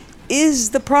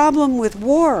is the problem with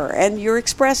war, and you're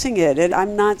expressing it. And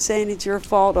I'm not saying it's your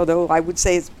fault, although I would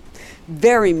say it's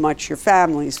very much your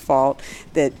family's fault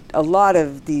that a lot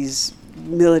of these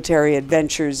military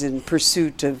adventures in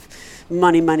pursuit of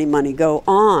money go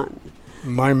on.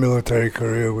 My military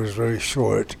career was very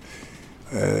short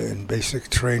in basic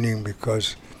training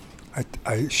because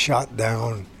I shot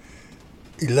down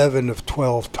 11 of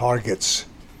 12 targets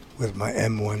with my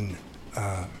M1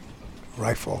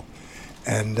 rifle.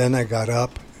 And then I got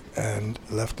up and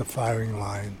left the firing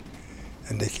line.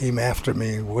 And they came after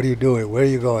me. What are you doing? Where are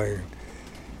you going?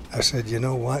 I said, you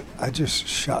know what? I just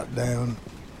shot down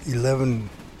 11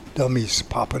 dummies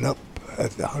popping up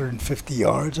at 150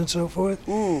 yards and so forth.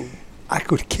 I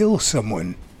could kill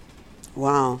someone.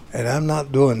 Wow. And I'm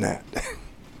not doing that.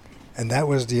 And that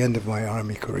was the end of my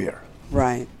Army career.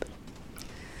 Right.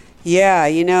 Yeah,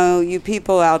 you know, you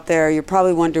people out there, you're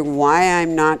probably wondering why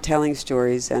I'm not telling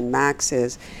stories, and Max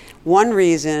is. One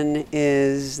reason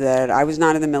is that I was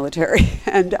not in the military,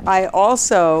 and I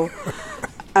also...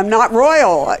 I'm not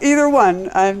royal, either one.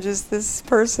 I'm just this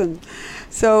person.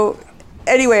 So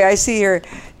anyway, I see here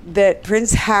that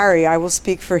Prince Harry, I will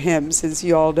speak for him since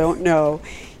you all don't know,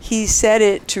 he said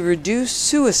it to reduce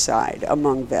suicide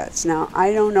among vets. Now,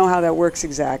 I don't know how that works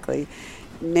exactly.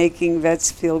 Making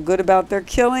vets feel good about their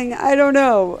killing, I don't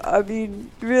know. I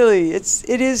mean, really, it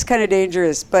is kind of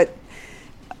dangerous, but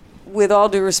with all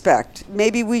due respect,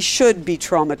 maybe we should be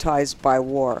traumatized by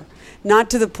war. Not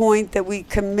to the point that we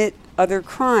commit other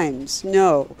crimes,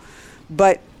 no.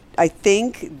 But I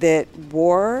think that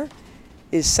war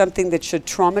is something that should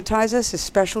traumatize us,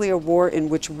 especially a war in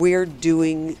which we're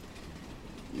doing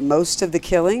most of the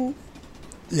killing.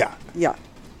 Yeah. Yeah.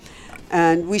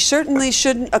 And we certainly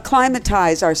shouldn't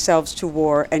acclimatize ourselves to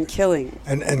war and killing.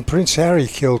 And Prince Harry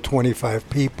killed 25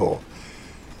 people.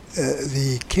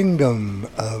 The kingdom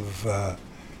of the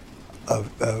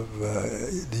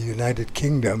United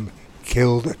Kingdom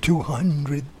killed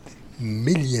 200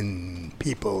 million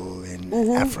people in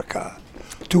Africa.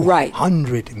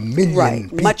 200 million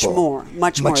people. Much more.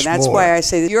 That's why I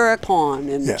say that you're a pawn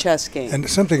in the chess game. And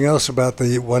something else about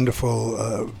the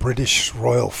wonderful British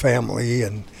royal family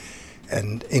and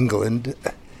England,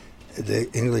 the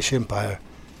English Empire,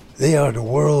 they are the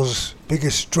world's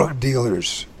biggest drug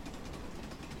dealers.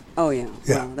 Oh, yeah.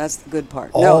 Yeah. Well, that's the good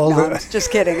part. All No, I'm just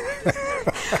kidding.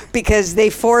 Because they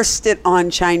forced it on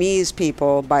Chinese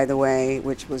people, by the way,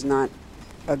 which was not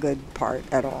a good part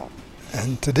at all.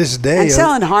 And to this day... And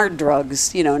selling hard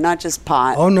drugs, you know, not just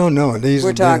pot. Oh, no.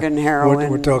 We're talking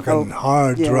heroin. We're talking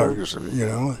hard drugs, you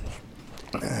know.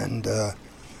 And,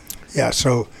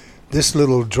 so this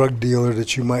little drug dealer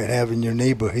that you might have in your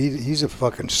neighborhood, he's a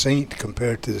fucking saint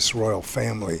compared to this royal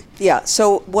family. Yeah,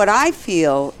 so what I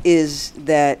feel is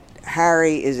that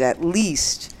Harry is at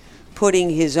least putting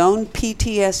his own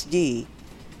PTSD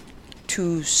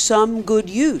to some good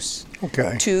use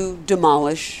to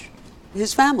demolish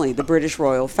his family, the British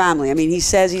royal family. I mean, he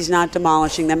says he's not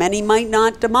demolishing them, and he might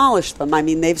not demolish them. I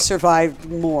mean, they've survived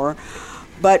more.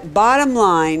 But bottom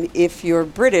line, if you're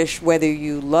British, whether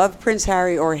you love Prince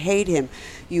Harry or hate him,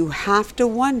 you have to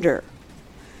wonder,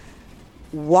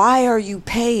 why are you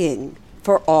paying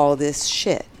for all this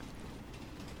shit?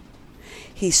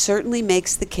 He certainly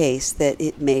makes the case that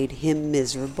it made him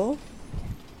miserable.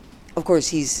 Of course,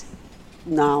 he's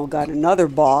now got another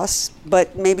boss,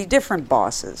 but maybe different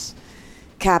bosses.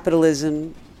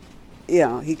 Capitalism, you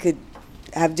know, he could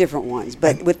have different ones.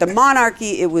 But with the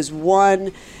monarchy, it was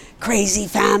one crazy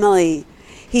family.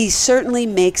 He certainly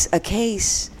makes a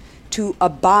case to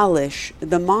abolish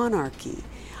the monarchy.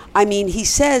 I mean, he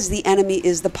says the enemy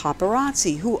is the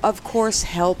paparazzi, who of course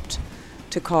helped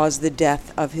to cause the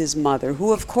death of his mother,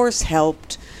 who of course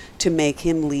helped to make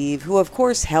him leave, who of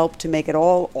course helped to make it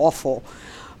all awful,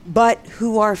 but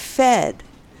who are fed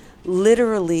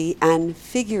literally and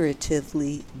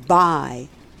figuratively by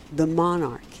the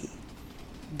monarchy.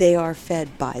 They are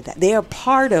fed by that. They are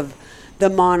part of the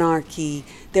monarchy.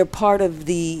 They're part of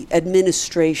the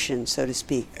administration, so to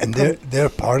speak. And they're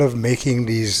part of making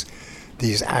these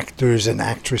actors and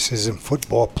actresses and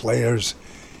football players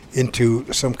into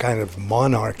some kind of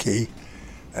monarchy.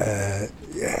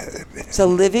 It's a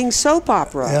living soap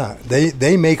opera. Yeah,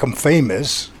 they make them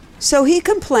famous. So he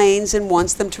complains and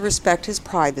wants them to respect his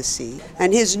privacy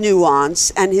and his nuance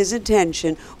and his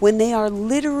attention when they are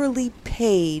literally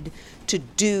paid to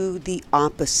do the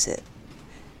opposite.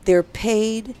 They're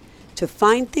paid to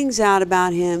find things out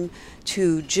about him,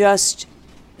 to just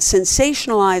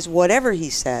sensationalize whatever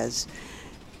he says.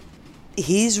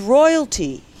 He's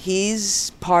royalty.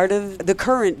 He's part of the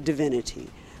current divinity.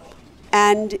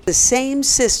 And the same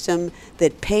system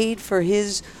that paid for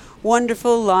his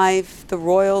wonderful life, the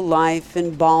royal life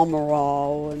in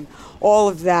Balmoral and all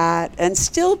of that, and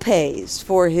still pays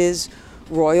for his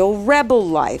royal rebel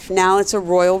life. Now it's a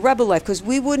royal rebel life, because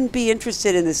we wouldn't be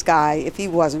interested in this guy if he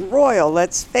wasn't royal.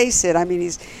 Let's face it. I mean,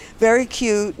 he's very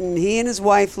cute, and he and his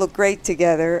wife look great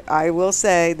together. I will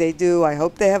say they do. I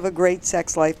hope they have a great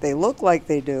sex life. They look like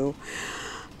they do.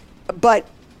 But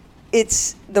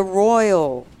it's the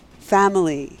royal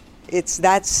family. It's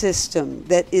that system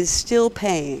that is still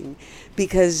paying,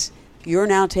 because you're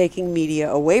now taking media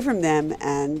away from them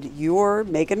and you're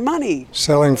making money.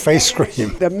 Selling face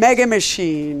cream. The mega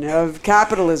machine of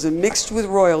capitalism mixed with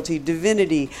royalty,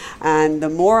 divinity, and the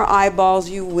more eyeballs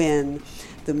you win,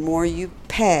 the more you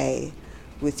pay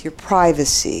with your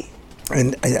privacy.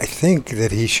 And I think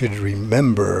that he should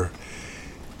remember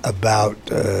about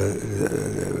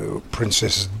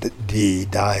Princess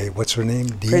Di, what's her name?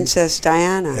 Princess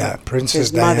Diana. Yeah, Princess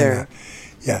his Diana. Mother.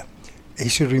 Yeah. He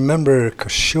should remember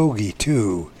Khashoggi,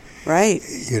 too. Right.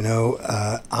 You know,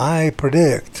 I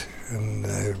predict, and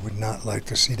I would not like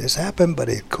to see this happen, but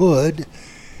it could,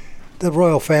 the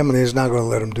royal family is not going to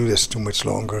let him do this too much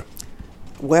longer.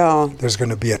 Well, there's going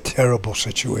to be a terrible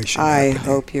situation I happening.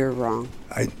 hope you're wrong.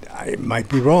 I might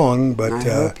be wrong, but I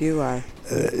hope you are.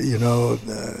 You know,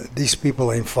 these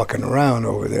people ain't fucking around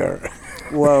over there.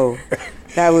 Whoa,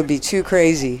 that would be too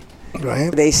crazy.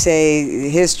 Right? They say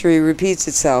history repeats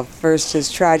itself, first as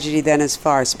tragedy, then as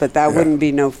farce, but that wouldn't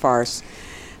be no farce.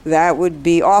 That would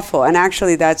be awful. And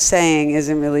actually, that saying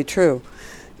isn't really true.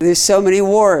 There's so many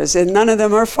wars, and none of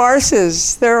them are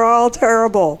farces. They're all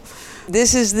terrible.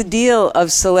 This is the deal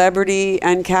of celebrity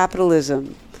and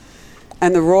capitalism.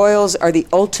 And the royals are the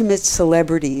ultimate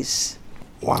celebrities.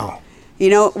 Wow. You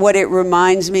know what it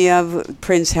reminds me of?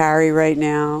 Prince Harry right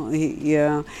now.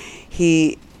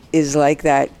 He is like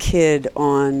that kid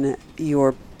on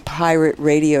your pirate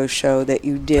radio show that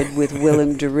you did with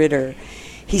Willem de Ridder.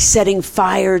 He's setting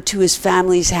fire to his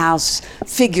family's house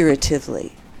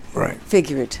figuratively. Right.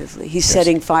 Figuratively. He's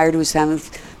setting fire to his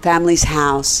family's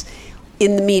house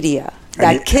in the media.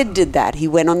 That kid did that. He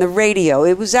went on the radio.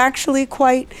 It was actually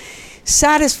quite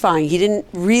satisfying. He didn't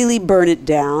really burn it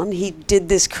down. He did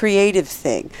this creative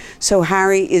thing. So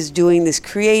Harry is doing this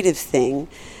creative thing.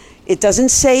 It doesn't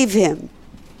save him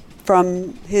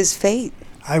from his fate.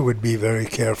 I would be very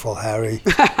careful, Harry.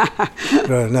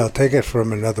 No, take it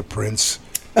from another prince.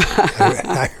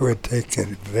 I would take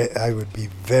it. I would be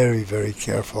very, very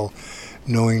careful,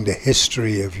 knowing the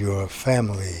history of your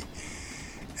family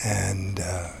and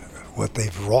what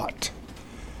they've wrought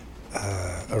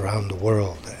around the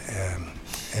world.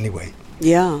 Anyway.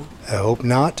 Yeah. I hope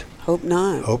not. Hope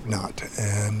not. Hope not.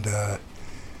 And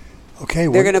okay.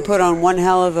 They're going to put on one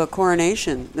hell of a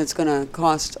coronation that's going to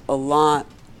cost a lot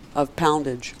of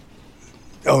poundage.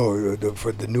 Oh,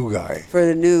 for the new guy. For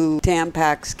the new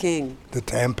Tampax king. The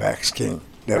Tampax king.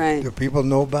 Right. Do people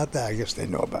know about that? I guess they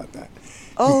know about that.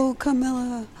 Oh,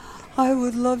 Camilla, I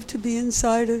would love to be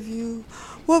inside of you.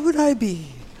 What would I be?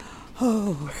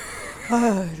 Oh,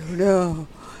 I don't know.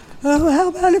 Oh, how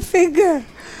about a finger?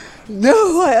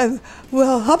 No,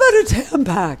 well, how about a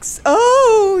Tampax?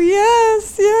 Oh,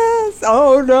 yes, yes.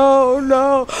 Oh, no,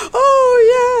 no.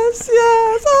 Oh, yes,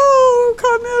 yes. Oh,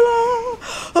 Camilla.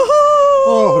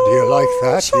 Oh, do you like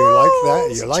that? Charles, Do you like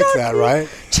that? You like that, right?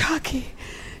 Chucky.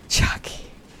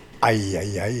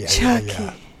 Ay. Chucky.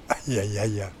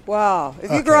 Yeah. Wow.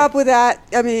 If you grow up with that,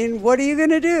 I mean, what are you going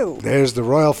to do? There's the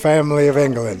royal family of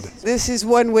England. This is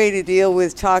one way to deal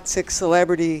with toxic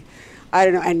celebrity, I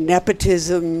don't know, and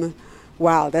nepotism.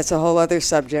 Wow, that's a whole other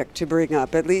subject to bring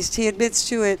up. At least he admits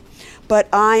to it. But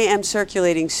I am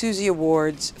circulating Susie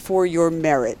Awards for your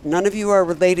merit. None of you are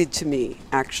related to me,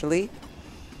 actually.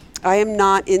 I am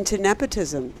not into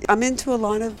nepotism. I'm into a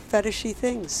lot of fetishy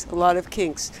things, a lot of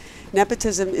kinks.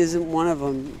 Nepotism isn't one of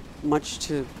them, much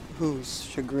to whose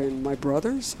chagrin? My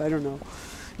brother's? I don't know.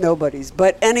 Nobody's.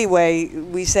 But anyway,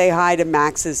 we say hi to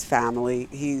Max's family.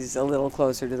 He's a little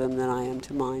closer to them than I am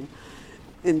to mine,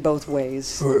 in both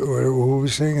ways. Who are we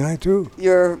saying hi to?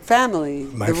 Your family,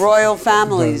 the royal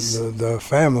families. The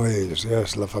families,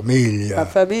 yes, la familia. La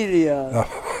familia.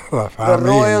 La The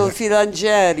familia. royal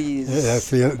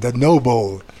Filangeris. The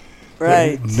noble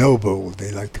Right. Noble,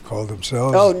 they like to call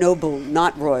themselves. Oh, noble,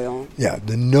 not royal. Yeah,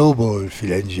 the noble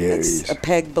Filangieri. It's a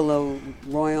peg below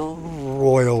royal.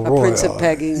 Royal. A prince of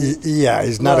pegging. Yeah,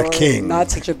 he's not a lower, king. Not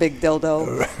such a big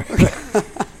dildo.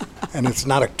 And it's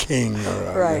not a king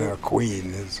or Right. a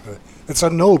queen. It's a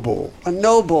noble. A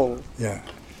noble. Yeah.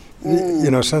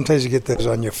 You know, sometimes you get those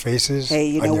on your faces. Hey,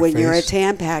 you on know, your when you're a face.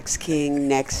 Tampax king,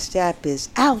 next step is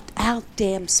out,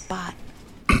 damn spot.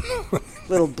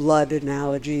 Little blood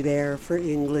analogy there for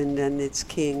England and its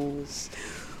kings.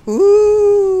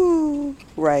 Ooh.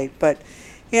 Right, but,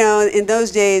 you know, in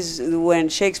those days when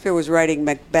Shakespeare was writing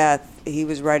Macbeth, he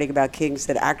was writing about kings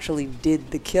that actually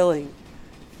did the killing.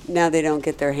 Now they don't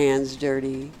get their hands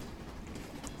dirty.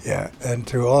 Yeah, and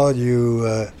to all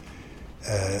you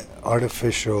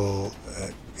artificial,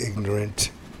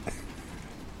 ignorant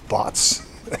bots,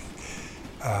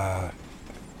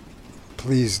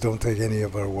 please don't take any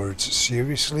of our words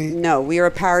seriously. No, we are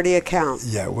a parody account.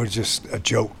 Yeah, we're just a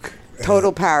joke.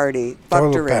 Total parody. Fuck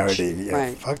Total the rich. parody. Yeah,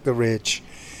 Right. fuck the rich.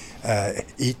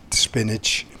 Eat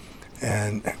spinach,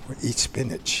 and eat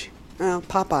spinach. Well,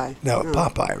 Popeye. No, Oh.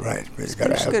 Popeye, right? You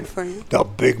gotta It's have good for you. the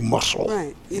big muscle.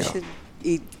 Right. You Yeah. should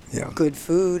eat Yeah. good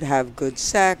food, have good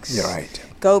sex. You're right.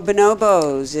 Go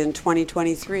bonobos in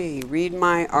 2023. Read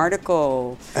my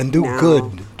article. And do now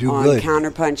good. Do on good.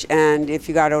 Counterpunch. And if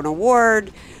you got an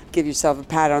award, give yourself a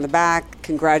pat on the back.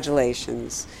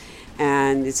 Congratulations.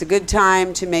 And it's a good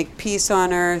time to make peace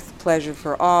on earth, pleasure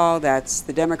for all. That's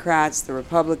the Democrats, the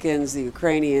Republicans, the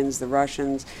Ukrainians, the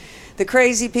Russians, the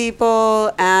crazy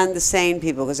people, and the sane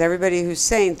people. Because everybody who's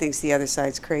sane thinks the other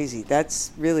side's crazy. That's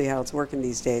really how it's working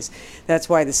these days. That's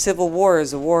why the Civil War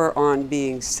is a war on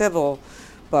being civil.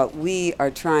 But we are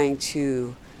trying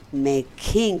to make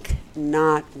kink,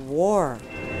 not war.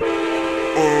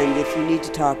 And if you need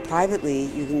to talk privately,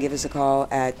 you can give us a call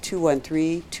at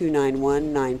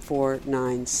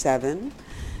 213-291-9497.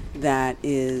 That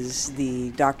is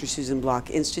the Dr. Susan Block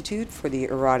Institute for the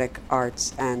Erotic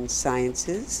Arts and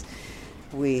Sciences.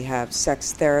 We have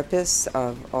sex therapists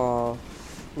of all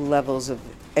levels of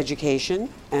education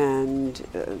and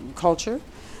culture,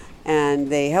 and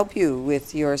they help you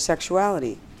with your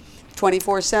sexuality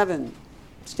 24/7.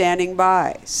 Standing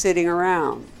by, sitting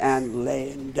around, and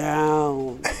laying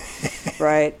down,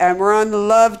 right? And we're on the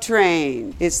love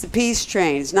train. It's the peace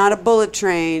train. It's not a bullet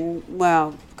train.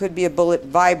 Well, could be a bullet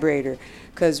vibrator,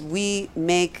 because we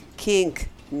make kink,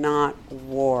 not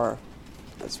war.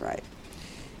 That's right.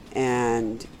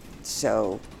 And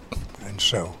so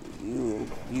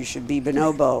you should be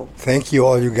bonobo. Thank you,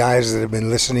 all you guys that have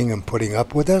been listening and putting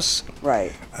up with us.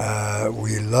 Right.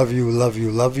 We love you, love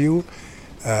you, love you.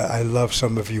 I love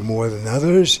some of you more than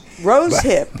others.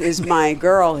 Rosehip is my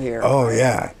girl here. Oh,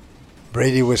 yeah.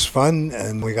 Brady was fun,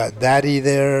 and we got Daddy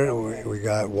there. We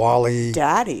got Wally.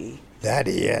 Daddy?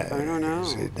 Daddy, yeah. I don't know.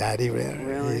 Is it Daddy there?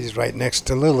 Really? He's right next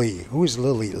to Lily. Who's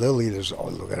Lily? Lily,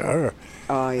 look at her.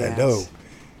 Oh, yes. I know.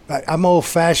 I'm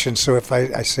old-fashioned, so if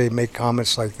I say make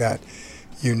comments like that,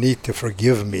 you need to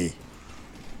forgive me.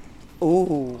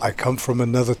 Ooh. I come from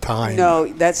another time. No,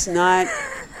 that's not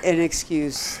an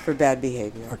excuse for bad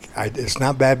behavior. Okay, it's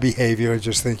not bad behavior. I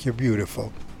just think you're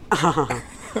beautiful.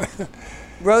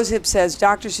 Rosehip says,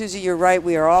 Dr. Susie, you're right.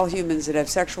 We are all humans that have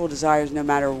sexual desires no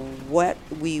matter what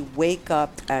we wake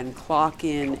up and clock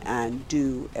in and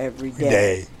do every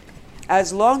day.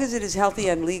 As long as it is healthy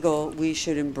and legal, we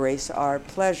should embrace our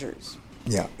pleasures.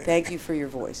 Yeah. Thank you for your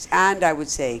voice. And I would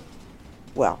say,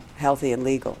 well, healthy and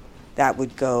legal. That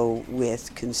would go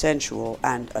with consensual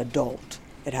and adult.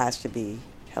 It has to be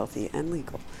healthy and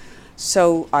legal.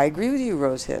 So I agree with you,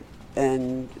 Rosehip,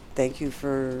 and thank you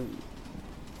for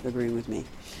agreeing with me.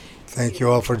 Thank you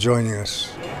all for joining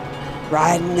us.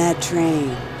 Riding that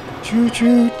train.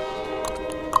 Choo-choo.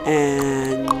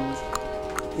 And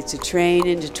it's a train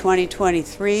into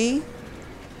 2023.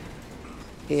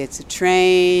 It's a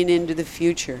train into the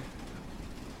future.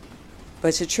 But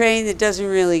it's a train that doesn't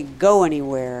really go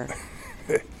anywhere,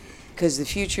 because the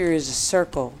future is a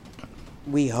circle,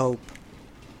 we hope.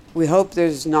 We hope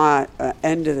there's not an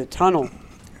end of the tunnel.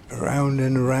 Around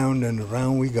and around and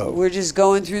around we go. We're just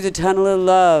going through the tunnel of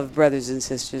love, brothers and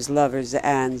sisters, lovers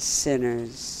and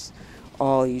sinners,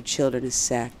 all you children of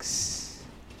sex.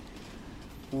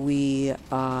 We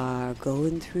are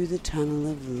going through the tunnel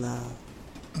of love.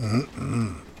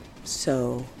 Mm-mm.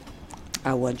 So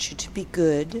I want you to be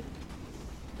good.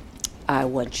 I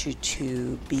want you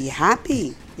to be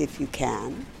happy if you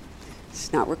can.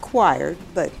 It's not required,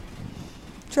 but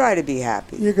try to be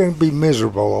happy. You're going to be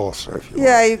miserable also if you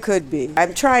Yeah, want. you could be.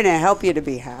 I'm trying to help you to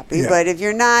be happy, Yeah. but if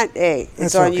you're not, hey, it's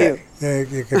That's on okay. you. Yeah,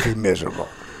 you could be miserable.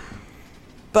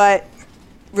 But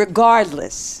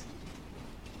regardless,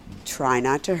 try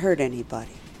not to hurt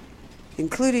anybody,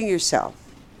 including yourself.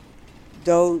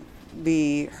 Don't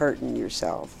be hurting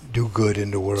yourself. Do good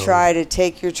in the world. Try to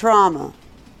take your trauma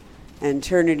and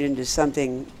turn it into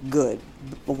something good,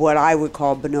 what I would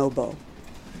call bonobo.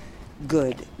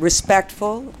 Good.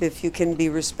 Respectful. If you can be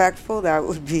respectful, that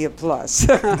would be a plus.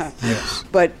 Yes.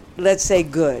 But let's say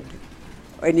good.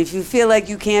 And if you feel like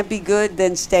you can't be good,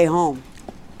 then stay home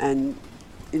and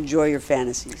enjoy your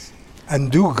fantasies.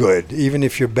 And do good. Even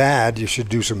if you're bad, you should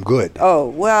do some good. Oh,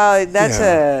 well, that's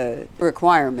a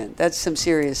requirement. That's some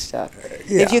serious stuff.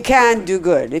 Yeah. If you can, do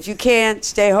good. If you can't,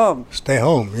 stay home. Stay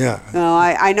home, yeah. No,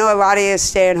 I know a lot of you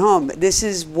stay at home. This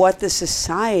is what the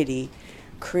society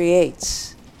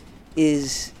creates,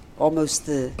 is almost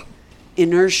the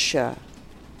inertia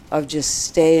of just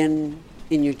staying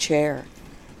in your chair.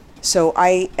 So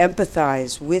I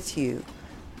empathize with you.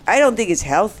 I don't think it's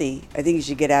healthy. I think you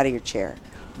should get out of your chair.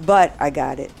 But I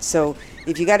got it. So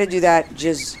if you got to do that,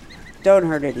 just don't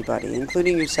hurt anybody,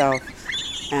 including yourself.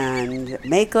 And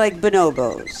make like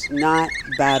bonobos, not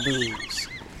baboons.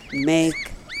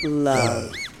 Make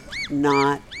love,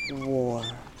 not war.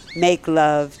 Make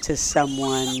love to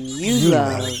someone you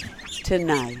love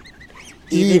tonight.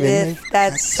 Even if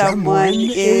that someone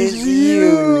is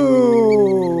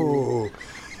you.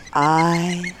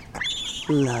 I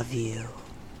love you.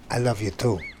 I love you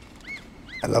too.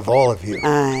 I love all of you.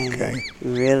 I Okay?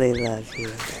 really love you.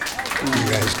 You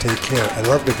guys take care. I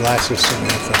love the glasses,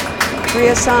 Samantha.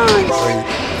 Priya songs.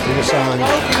 Free song.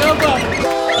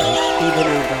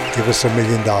 Give us $1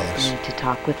 million. Need to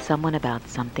talk with someone about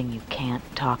something you can't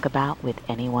talk about with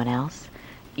anyone else?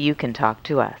 You can talk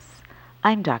to us.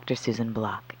 I'm Dr. Susan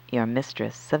Block, your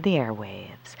mistress of the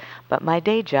airwaves, but my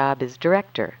day job is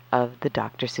director of the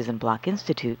Dr. Susan Block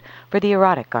Institute for the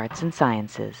Erotic Arts and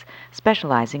Sciences,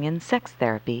 specializing in sex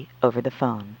therapy over the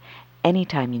phone.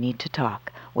 Anytime you need to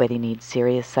talk, whether you need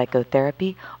serious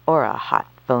psychotherapy or a hot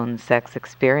phone sex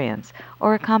experience,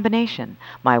 or a combination,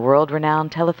 my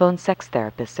world-renowned telephone sex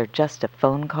therapists are just a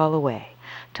phone call away.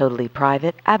 Totally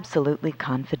private, absolutely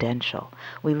confidential.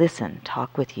 We listen,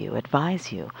 talk with you,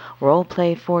 advise you, role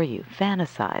play for you,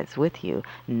 fantasize with you.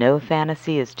 No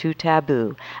fantasy is too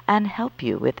taboo, and help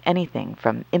you with anything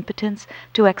from impotence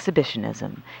to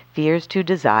exhibitionism, fears to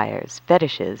desires,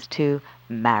 fetishes to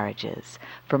marriages.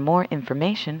 For more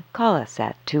information, call us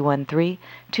at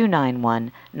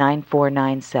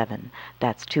 213-291-9497.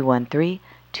 That's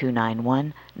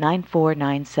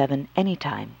 213-291-9497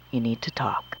 anytime you need to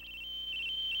talk.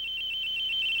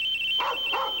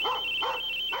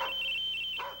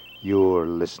 You're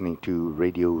listening to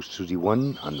Radio Susie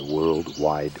One on the World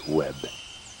Wide Web.